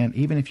you can,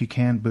 even if you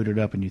can boot it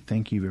up and you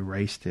think you've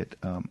erased it.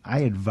 I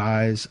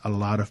advise a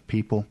lot of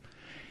people,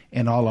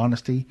 in all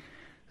honesty,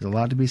 There's a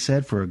lot to be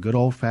said for a good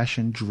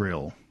old-fashioned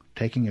drill.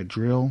 Taking a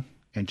drill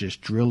and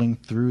just drilling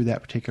through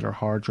that particular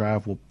hard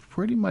drive will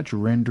pretty much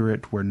render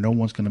it where no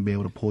one's going to be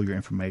able to pull your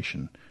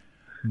information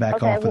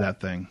back off of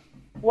that thing.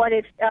 What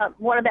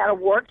about a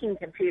working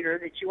computer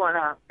that you want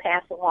to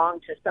pass along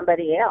to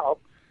somebody else?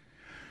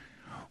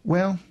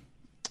 Well,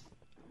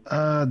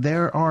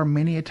 there are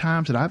many a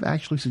times that I've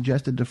actually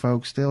suggested to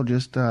folks still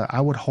just I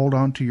would hold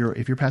on to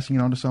if you're passing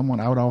it on to someone,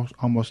 I would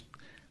almost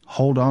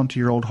hold on to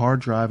your old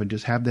hard drive and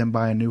just have them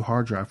buy a new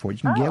hard drive for you.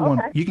 You can get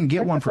one. You can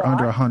get one for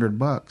under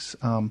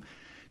 $100.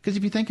 Because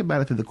if you think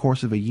about it, through the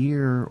course of a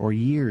year or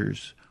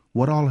years,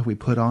 what all have we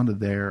put onto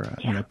there?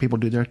 You know, people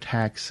do their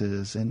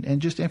taxes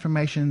and just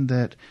information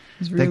that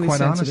really they quite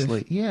sensitive.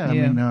 honestly, I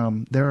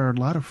mean, there are a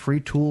lot of free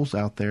tools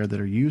out there that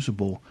are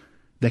usable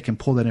that can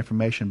pull that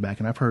information back.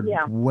 And I've heard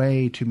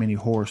way too many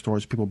horror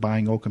stories, people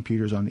buying old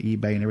computers on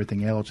eBay and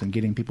everything else and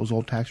getting people's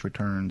old tax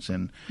returns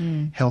and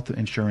health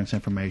insurance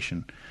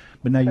information.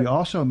 But now you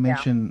also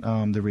mentioned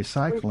the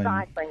recycling.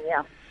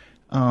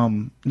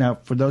 Now,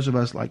 for those of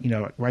us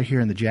right here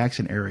in the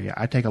Jackson area,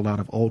 I take a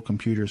lot of old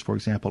computers, for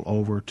example,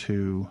 over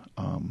to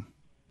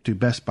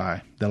Best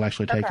Buy. They'll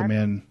actually take them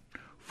in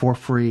for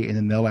free, and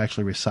then they'll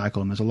actually recycle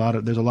them.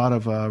 There's a lot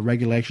of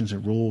regulations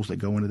and rules that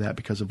go into that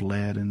because of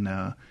lead and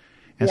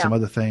some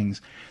other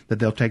things that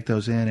they'll take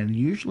those in. And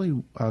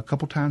usually a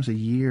couple times a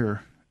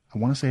year, I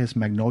want to say it's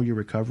Magnolia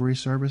Recovery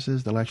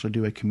Services. They'll actually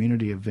do a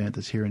community event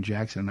that's here in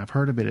Jackson, and I've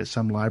heard of it at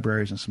some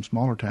libraries and some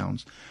smaller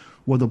towns,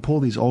 where they'll pull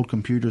these old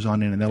computers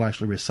on in and they'll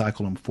actually recycle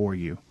them for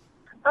you.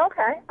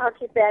 Okay, I'll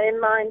keep that in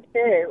mind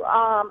too.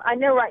 I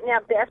know right now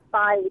Best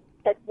Buy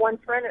has one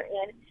printer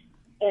in,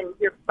 and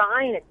you're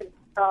buying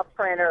a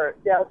printer,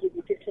 they'll give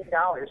you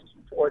 $15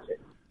 towards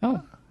it.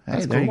 Oh,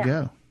 hey, there you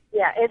go.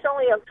 Yeah, it's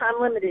only a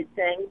time-limited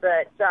thing,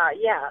 but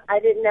I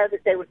didn't know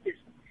that they would just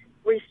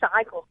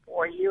recycle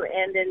for you,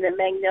 and then the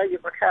Magnolia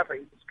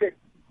Recovery. It's good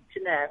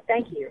to know.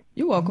 Thank you.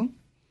 You're welcome.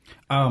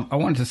 I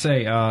wanted to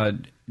say,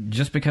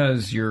 just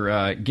because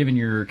you're giving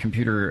your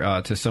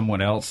computer to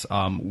someone else,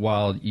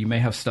 while you may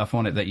have stuff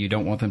on it that you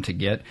don't want them to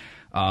get,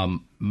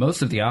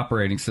 most of the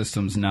operating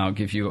systems now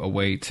give you a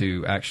way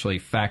to actually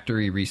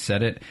factory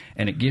reset it,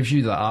 and it gives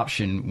you the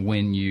option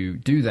when you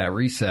do that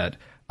reset,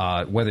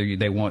 whether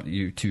they want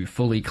you to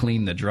fully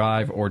clean the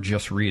drive or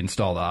just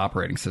reinstall the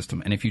operating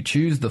system. And if you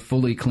choose the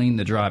fully clean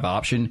the drive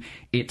option,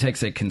 it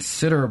takes a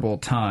considerable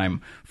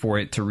time for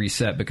it to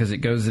reset because it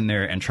goes in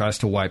there and tries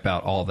to wipe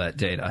out all that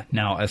data.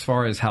 Now, as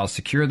far as how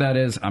secure that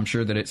is, I'm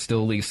sure that it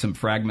still leaves some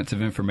fragments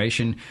of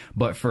information,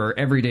 but for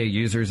everyday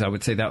users, I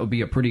would say that would be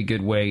a pretty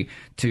good way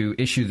to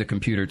issue the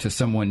computer to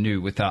someone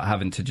new without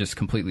having to just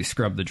completely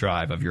scrub the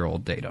drive of your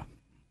old data.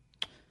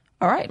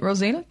 All right,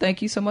 Rosina,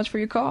 thank you so much for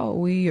your call.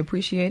 We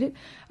appreciate it.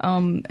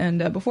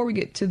 And before we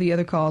get to the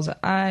other calls,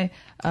 I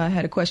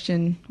had a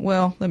question.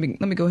 Well, let me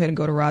go ahead and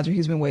go to Roger.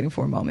 He's been waiting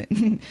for a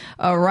moment.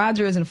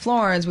 Roger is in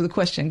Florence with a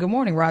question. Good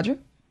morning, Roger.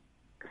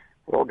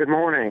 Well, good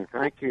morning.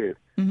 Thank you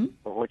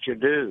for what you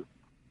do.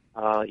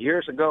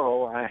 Years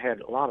ago, I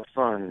had a lot of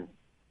fun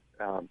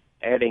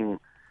adding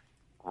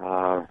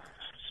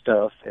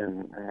stuff,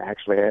 and I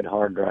actually had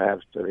hard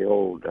drives to the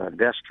old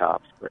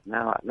desktops. But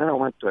then I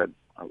went to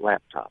a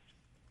laptop.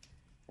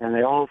 And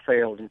they all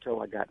failed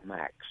until I got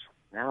Macs.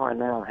 Now I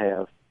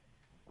have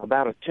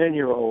about a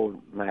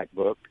 10-year-old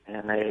MacBook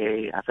and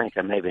maybe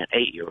an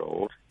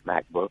 8-year-old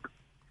MacBook.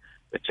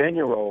 The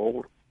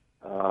 10-year-old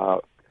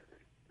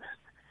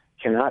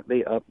cannot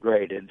be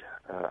upgraded,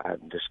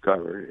 I've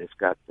discovered. It's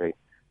got the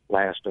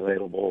last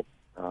available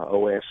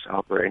OS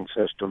operating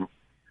system,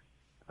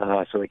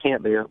 so it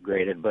can't be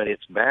upgraded, but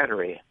its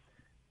battery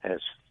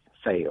has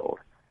failed.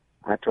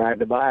 I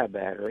tried to buy a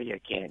battery. I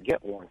can't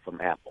get one from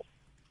Apple.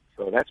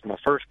 So that's my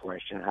first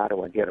question. How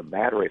do I get a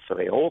battery for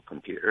the old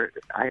computer?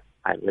 I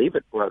leave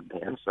it plugged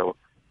in, so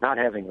not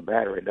having a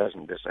battery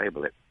doesn't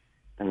disable it.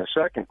 And the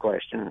second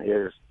question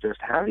is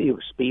just how do you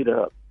speed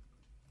up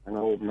an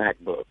old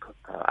MacBook?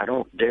 I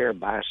don't dare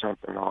buy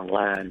something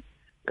online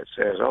that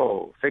says,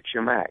 oh, fix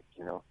your Mac,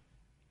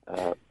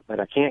 but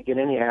I can't get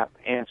any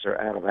answer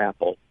out of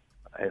Apple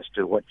as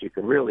to what you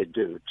can really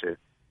do to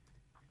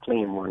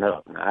clean one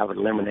up. Now, I've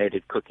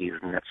eliminated cookies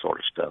and that sort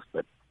of stuff,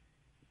 but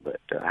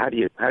how do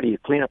you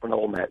clean up an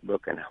old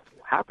MacBook, and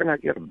how can I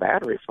get a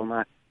battery for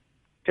my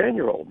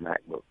 10-year-old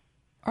MacBook?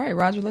 All right,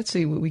 Roger, let's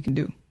see what we can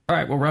do. All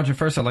right, well, Roger,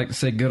 first I'd like to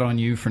say good on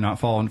you for not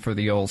falling for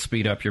the old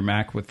speed up your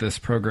Mac with this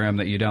program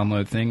that you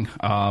download thing.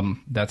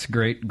 That's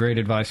great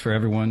advice for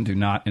everyone. Do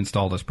not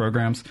install those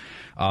programs.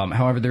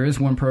 However, there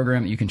is one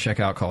program that you can check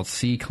out called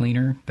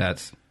CCleaner.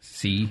 That's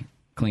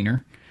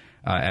CCleaner.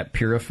 At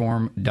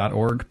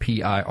piriform.org,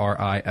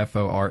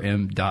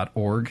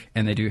 piriform.org,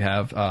 and they do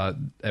have a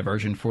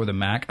version for the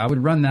Mac. I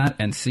would run that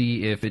and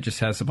see if it just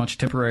has a bunch of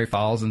temporary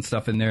files and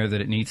stuff in there that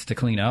it needs to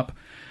clean up.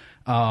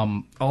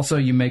 Also,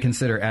 you may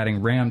consider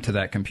adding RAM to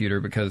that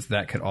computer because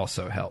that could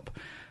also help.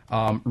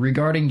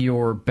 Regarding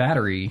your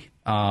battery,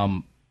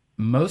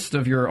 most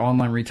of your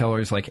online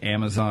retailers like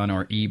Amazon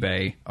or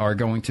eBay are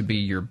going to be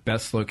your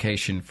best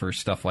location for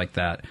stuff like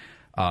that.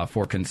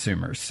 for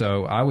consumers.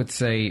 So I would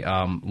say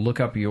look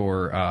up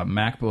your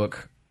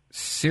MacBook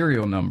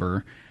serial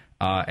number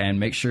and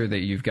make sure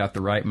that you've got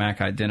the right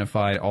Mac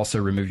identified. Also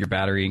remove your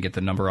battery and get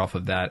the number off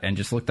of that, and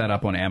just look that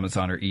up on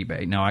Amazon or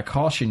eBay. Now, I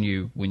caution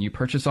you, when you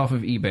purchase off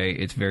of eBay,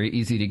 it's very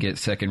easy to get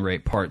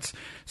second-rate parts.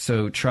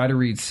 So try to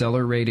read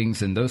seller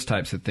ratings and those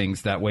types of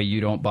things. That way you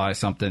don't buy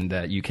something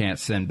that you can't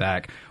send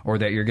back or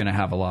that you're going to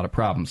have a lot of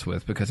problems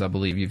with, because I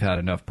believe you've had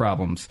enough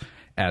problems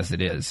as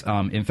it is.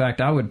 In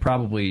fact, I would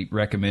probably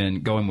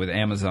recommend going with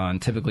Amazon,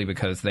 typically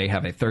because they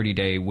have a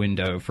 30-day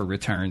window for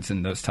returns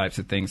and those types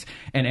of things.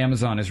 And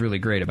Amazon is really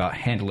great about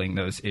handling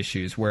those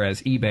issues,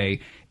 whereas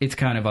eBay, it's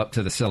kind of up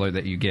to the seller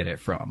that you get it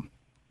from.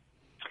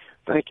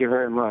 Thank you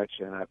very much,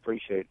 and I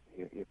appreciate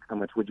your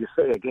comments. Would you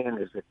say again,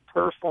 is it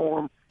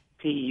Purform,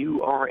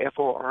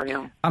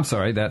 P-U-R-F-O-R-M? I'm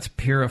sorry, that's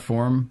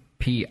Piriform,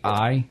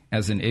 P-I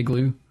as in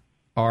igloo,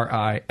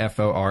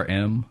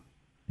 R-I-F-O-R-M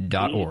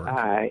 .org.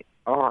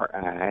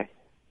 P-I-R-I-F-O-R-M.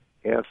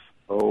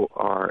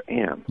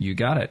 You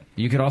got it.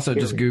 You could also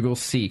just Google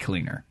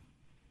CCleaner.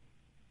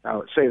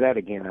 Oh, say that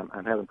again.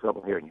 I'm having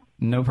trouble hearing you.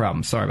 No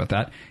problem. Sorry about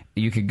that.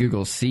 You could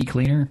Google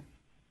CCleaner.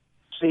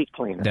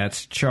 CCleaner.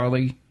 That's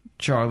Charlie,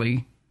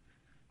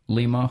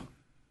 Lima,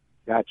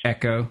 gotcha.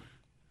 Echo,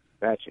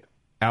 gotcha.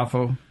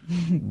 Alpha,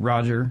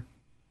 Roger,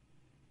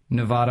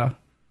 Nevada,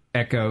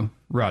 Echo,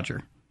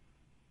 Roger.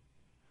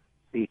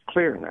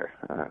 CCleaner.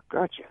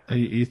 Gotcha.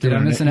 Did I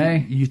miss an A?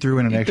 You threw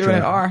in an extra. Threw in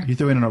an R. You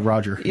threw in a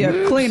Roger. Yeah,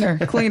 Oops.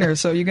 cleaner.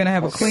 So you're going to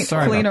have a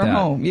cleaner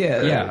home.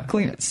 Yeah.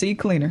 Cleaner.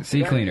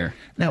 CCleaner.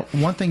 Now,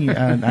 one thing,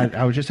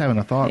 I was just having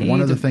a thought.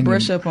 One other thing.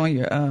 Brush up on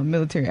your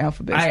military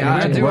alphabet.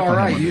 I do all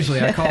right.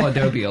 Usually I call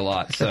Adobe a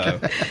lot.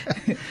 So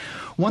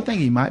one thing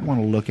you might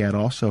want to look at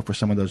also for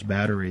some of those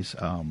batteries,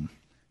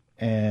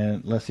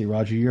 and let's see,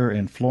 Roger, you're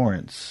in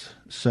Florence.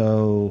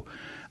 So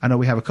I know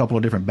we have a couple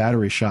of different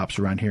battery shops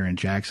around here in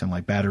Jackson,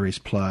 like Batteries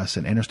Plus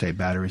and Interstate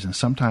Batteries, and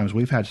sometimes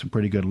we've had some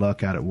pretty good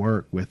luck out at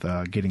work with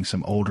getting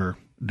some older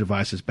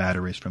devices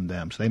batteries from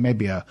them. So they may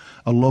be a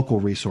local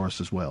resource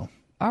as well.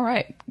 All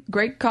right.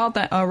 Great call.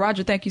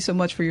 Roger, thank you so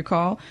much for your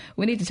call.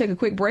 We need to take a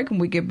quick break. When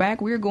we get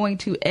back, we're going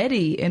to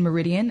Eddie in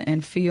Meridian,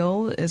 and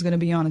Phil is going to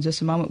be on in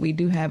just a moment. We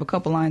do have a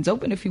couple lines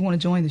open if you want to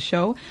join the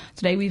show.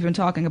 Today we've been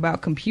talking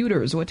about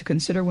computers, what to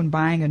consider when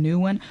buying a new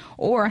one,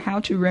 or how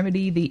to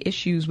remedy the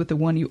issues with the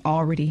one you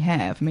already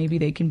have. Maybe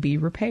they can be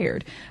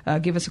repaired.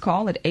 Give us a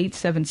call at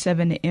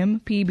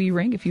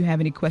 877-MPB-RING if you have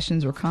any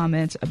questions or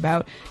comments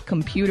about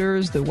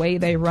computers, the way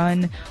they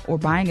run, or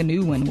buying a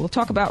new one. We'll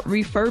talk about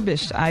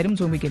refurbished items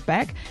when we get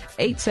back.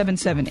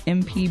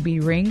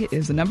 877-MPB-RING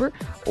is the number,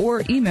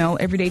 or email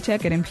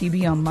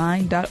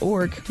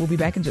everydaytech@mpbonline.org. We'll be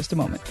back in just a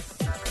moment.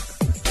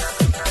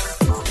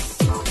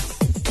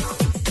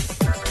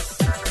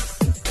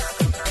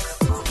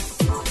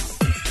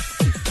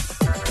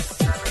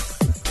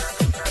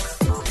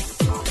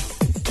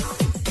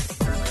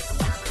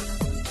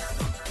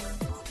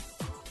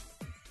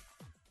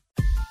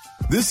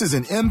 This is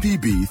an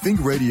MPB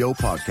Think Radio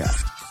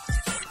podcast.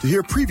 To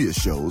hear previous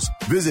shows,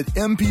 visit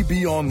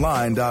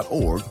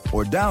mpbonline.org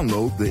or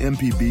download the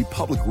MPB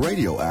Public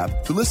Radio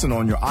app to listen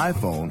on your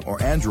iPhone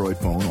or Android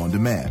phone on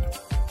demand.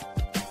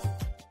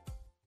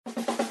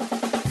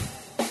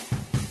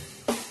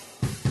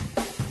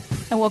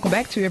 And welcome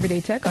back to Everyday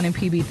Tech on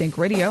MPB Think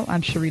Radio.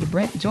 I'm Sharita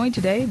Brent, joined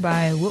today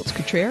by Wiltz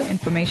Cottrell,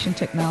 information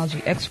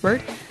technology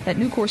expert at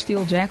Nucor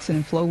Steel Jackson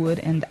in Flowood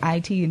and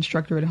IT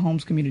instructor at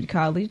Holmes Community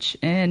College,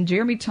 and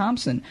Jeremy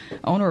Thompson,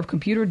 owner of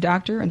Computer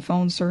Doctor and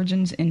Phone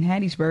Surgeons in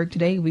Hattiesburg.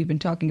 Today we've been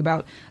talking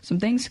about some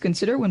things to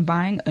consider when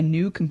buying a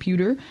new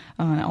computer.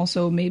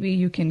 Also, maybe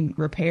you can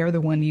repair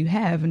the one you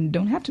have and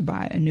don't have to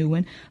buy a new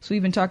one. So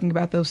we've been talking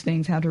about those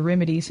things, how to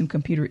remedy some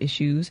computer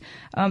issues.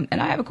 And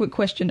I have a quick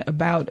question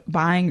about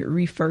buying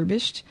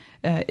refurbished.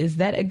 Is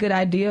that a good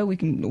idea?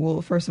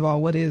 Well, first of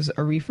all, what is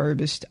a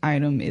refurbished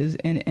item?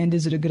 And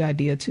is it a good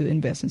idea to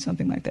invest in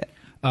something like that?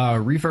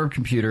 Refurb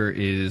computer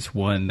is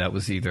one that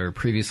was either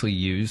previously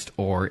used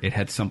or it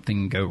had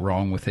something go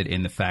wrong with it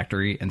in the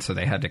factory, and so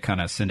they had to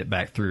kind of send it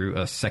back through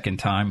a second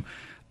time.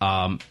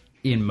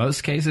 In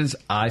most cases,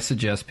 I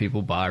suggest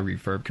people buy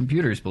refurb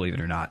computers, believe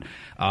it or not.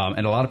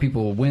 And a lot of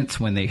people wince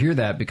when they hear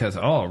that because,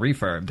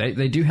 refurb,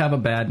 they do have a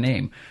bad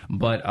name,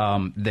 but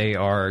they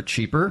are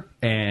cheaper.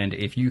 And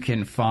if you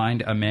can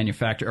find a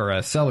manufacturer or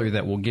a seller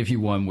that will give you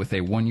one with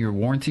a 1-year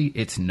warranty,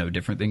 it's no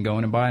different than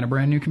going and buying a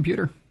brand new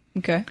computer.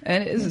 Okay.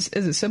 And is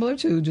it similar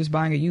to just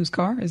buying a used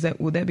car?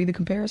 Would that be the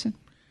comparison?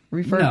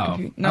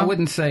 No, I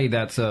wouldn't say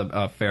that's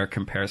a fair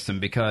comparison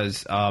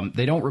because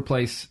they don't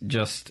replace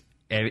just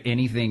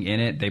anything in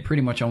it. They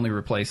pretty much only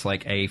replace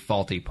like a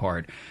faulty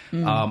part.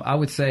 I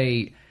would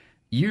say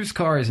used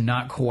car is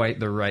not quite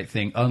the right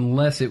thing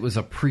unless it was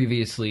a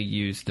previously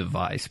used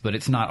device, but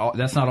that's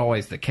not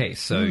always the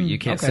case. So you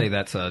can't say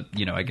that's a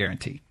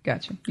guarantee.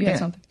 Gotcha. You had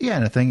something? Yeah,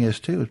 and the thing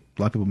is too,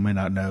 a lot of people may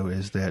not know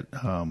is that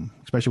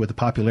especially with the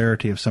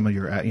popularity of some of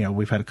your,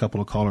 we've had a couple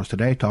of callers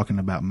today talking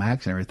about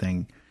Macs and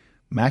everything.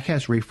 Mac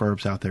has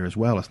refurbs out there as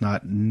well. It's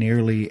not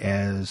nearly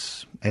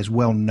as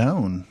well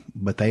known,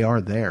 but they are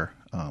there.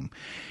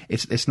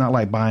 It's not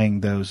like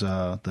buying those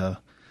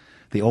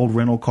the old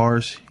rental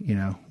cars. You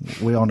know,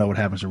 we all know what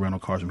happens to rental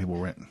cars when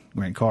people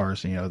rent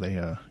cars. You know, they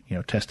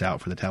test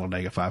out for the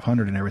Talladega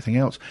 500 and everything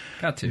else.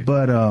 Got to.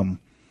 But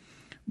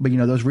you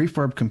know, those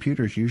refurb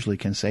computers usually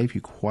can save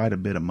you quite a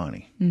bit of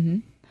money. Mm-hmm.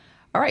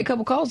 All right, a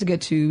couple calls to get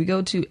to. We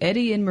go to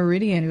Eddie in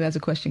Meridian, who has a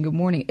question. Good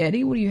morning,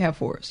 Eddie. What do you have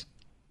for us?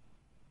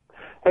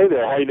 Hey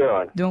there, how you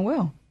doing? Doing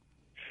well.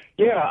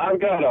 Yeah, I've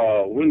got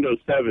a Windows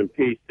 7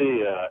 PC,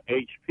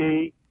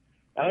 HP.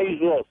 I use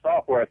a little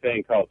software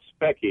thing called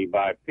Speccy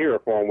by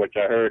Piriform, which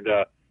I heard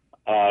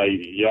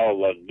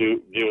y'all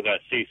do with that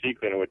CC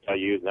cleaner, which I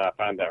use, and I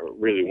find that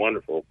really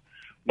wonderful.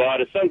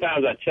 But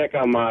sometimes I check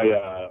on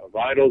my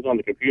vitals on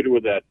the computer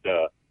with that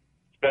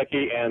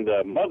Speccy, and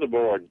the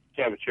motherboard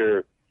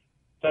temperature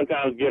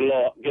sometimes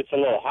gets a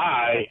little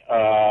high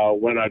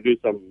when I do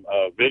some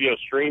video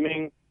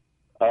streaming.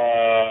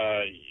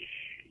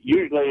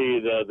 Usually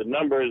the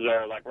numbers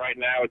are like right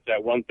now it's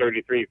at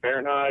 133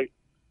 Fahrenheit,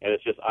 and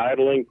it's just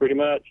idling pretty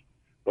much.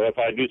 But if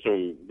I do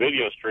some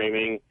video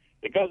streaming,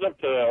 it goes up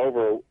to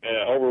over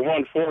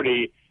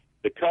 140.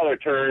 The color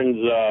turns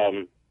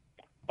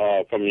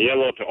from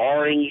yellow to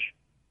orange,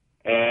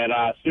 and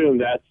I assume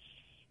that's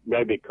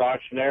maybe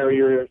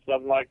cautionary or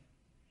something like.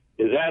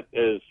 Is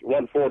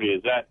 140?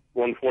 Is that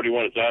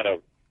 141? Is that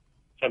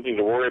something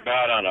to worry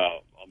about on a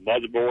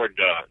motherboard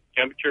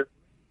temperature?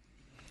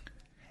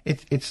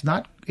 It's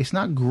not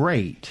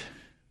great.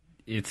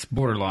 It's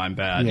borderline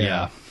bad.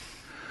 Yeah.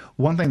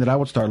 One thing that I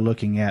would start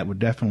looking at would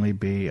definitely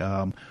be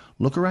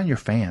look around your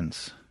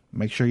fans.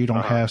 Make sure you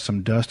don't have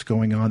some dust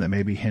going on that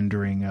may be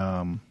hindering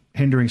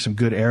some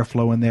good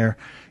airflow in there.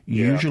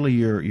 Yeah. Usually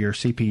your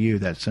CPU,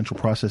 that central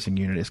processing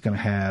unit, is going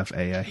to have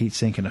a heat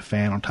sink and a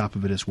fan on top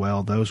of it as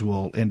well. Those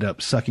will end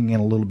up sucking in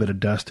a little bit of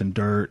dust and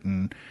dirt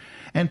and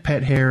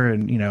pet hair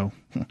and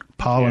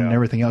pollen and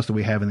everything else that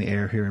we have in the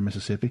air here in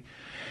Mississippi.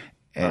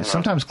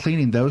 Sometimes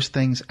cleaning those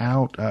things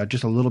out,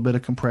 just a little bit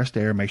of compressed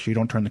air. Make sure you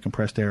don't turn the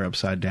compressed air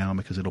upside down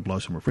because it'll blow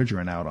some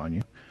refrigerant out on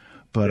you.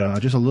 But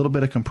just a little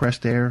bit of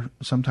compressed air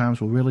sometimes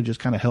will really just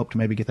kind of help to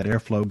maybe get that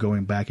airflow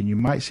going back, and you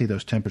might see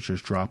those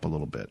temperatures drop a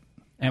little bit.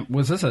 And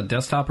was this a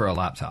desktop or a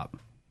laptop?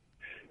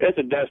 It's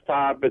a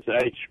desktop. It's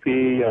an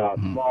HP,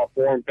 small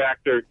form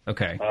factor.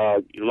 Okay.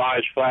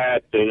 Lies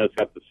flat. It's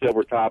got the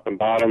silver top and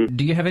bottom.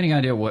 Do you have any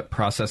idea what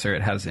processor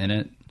it has in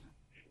it?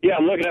 Yeah,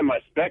 I'm looking at my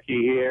Speccy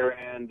here,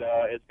 and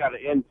it's got an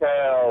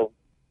Intel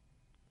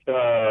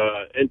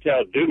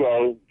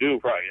Duo,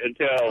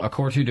 a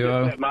Core 2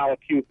 Duo, model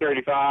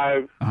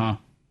Q35.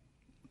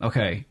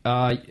 Okay,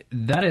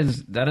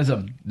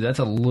 that's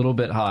a little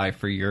bit high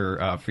for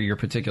your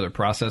particular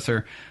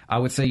processor. I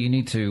would say you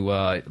need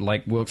to,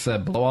 like Wilkes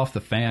said, blow off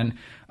the fan.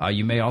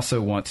 You may also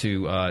want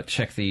to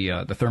check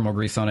the thermal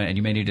grease on it, and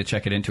you may need to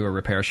check it into a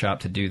repair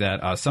shop to do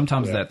that.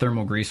 Sometimes that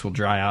thermal grease will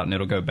dry out and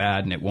it'll go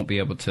bad, and it won't be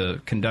able to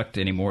conduct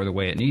anymore the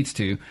way it needs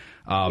to.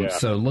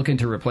 So look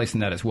into replacing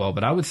that as well.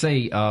 But I would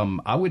say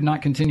I would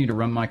not continue to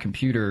run my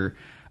computer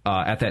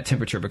at that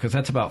temperature, because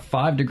that's about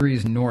 5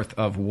 degrees north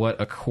of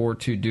what a Core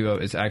 2 Duo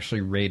is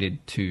actually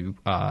rated to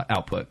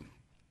output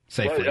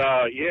safely.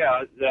 I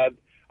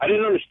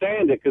didn't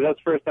understand it because that's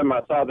the first time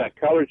I saw that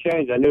color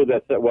change. I knew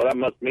that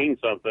must mean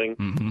something.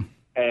 Mm-hmm.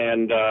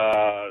 And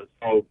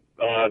so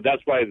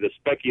that's why the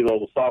Speccy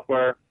little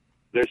software,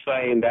 they're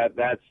saying that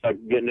that's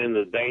getting in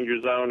the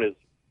danger zone is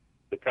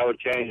the color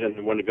change.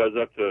 And when it goes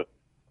up to,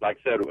 like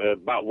I said,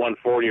 about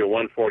 140 or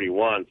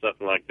 141,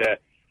 something like that.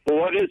 Well,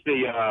 what is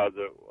the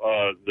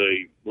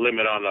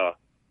limit on a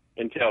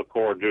Intel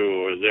Core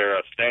Duo? Is there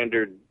a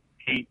standard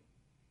heat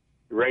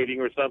rating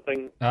or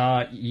something?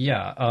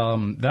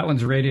 That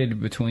one's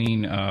rated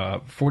between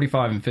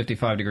 45 and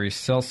 55 degrees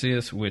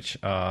Celsius, which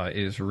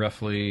is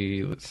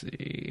roughly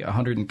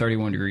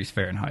 131 degrees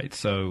Fahrenheit.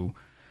 So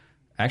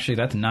actually,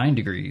 that's 9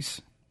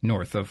 degrees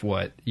north of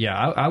what.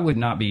 I would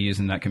not be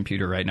using that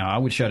computer right now. I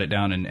would shut it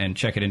down and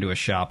check it into a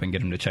shop and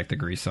get them to check the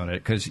grease on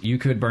it, because you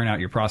could burn out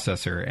your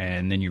processor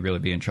and then you really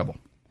be in trouble.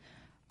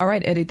 All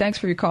right, Eddie, thanks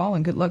for your call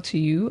and good luck to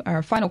you.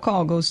 Our final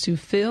call goes to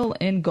Phil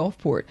in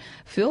Gulfport.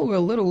 Phil, we're a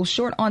little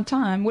short on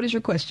time. What is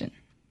your question?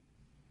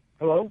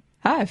 Hello?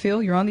 Hi,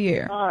 Phil. You're on the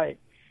air. Hi.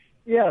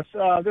 Yes,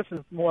 this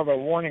is more of a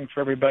warning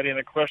for everybody and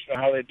a question of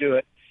how they do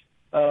it.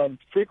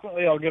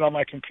 Frequently, I'll get on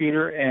my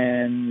computer,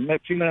 and a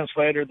few minutes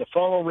later, the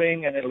phone will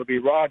ring, and it'll be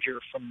Roger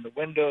from the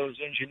Windows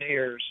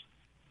engineers,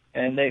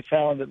 and they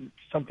found that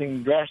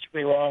something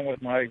drastically wrong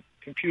with my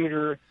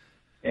computer,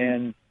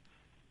 and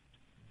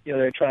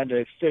they're trying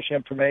to fish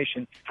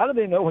information. How do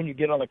they know when you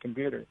get on the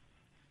computer?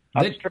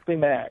 I'm strictly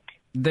Mac.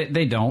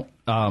 They don't.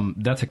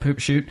 That's a poop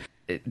shoot.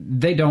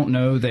 They don't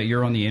know that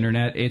you're on the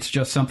internet. It's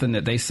just something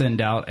that they send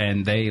out,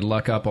 and they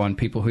luck up on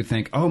people who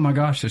think, oh my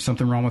gosh, there's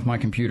something wrong with my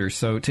computer.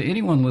 So to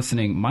anyone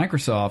listening,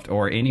 Microsoft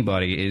or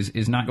anybody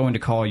is not going to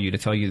call you to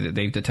tell you that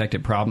they've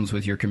detected problems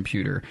with your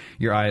computer.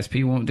 Your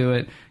ISP won't do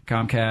it.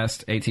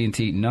 Comcast,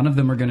 AT&T, none of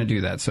them are going to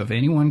do that. So if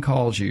anyone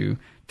calls you,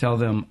 tell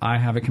them, I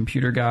have a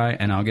computer guy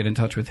and I'll get in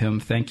touch with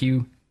him. Thank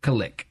you.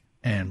 Click.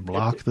 And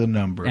block the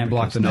number. And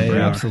block the number,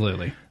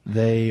 absolutely.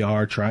 They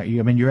are trying.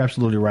 I mean, you're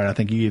absolutely right. I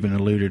think you even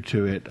alluded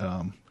to it,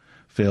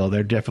 Phil.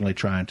 They're definitely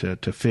trying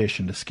to fish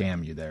and to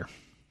scam you there.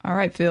 All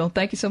right, Phil.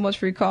 Thank you so much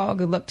for your call.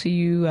 Good luck to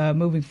you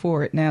moving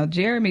forward. Now,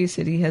 Jeremy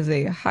said he has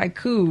a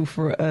haiku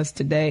for us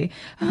today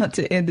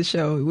to end the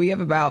show. We have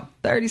about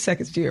 30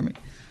 seconds, Jeremy.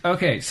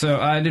 Okay, so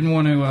I didn't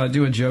want to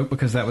do a joke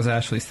because that was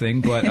Ashley's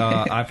thing, but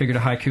I figured a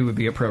haiku would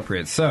be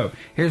appropriate. So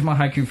here's my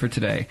haiku for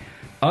today.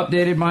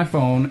 Updated my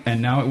phone,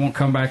 and now it won't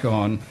come back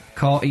on.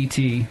 Call ET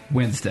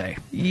Wednesday.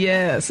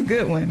 Yes,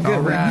 good one. Good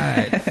All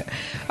right. one.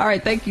 All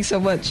right, thank you so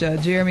much,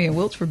 Jeremy and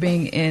Wiltz, for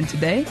being in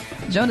today.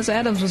 Jonas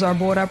Adams was our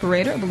board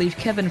operator. I believe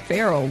Kevin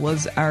Farrell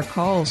was our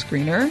call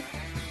screener.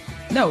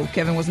 No,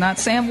 Kevin was not.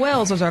 Sam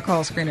Wells was our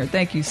call screener.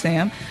 Thank you,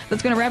 Sam.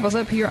 That's going to wrap us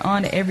up here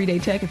on Everyday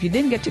Tech. If you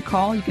didn't get to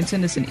call, you can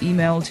send us an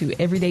email to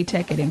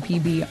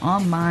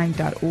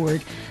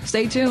everydaytech@mpbonline.org.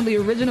 Stay tuned. The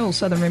original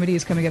Southern Remedy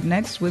is coming up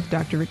next with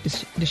Dr. Rick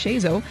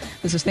DeShazo.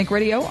 This is Think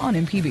Radio on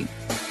MPB.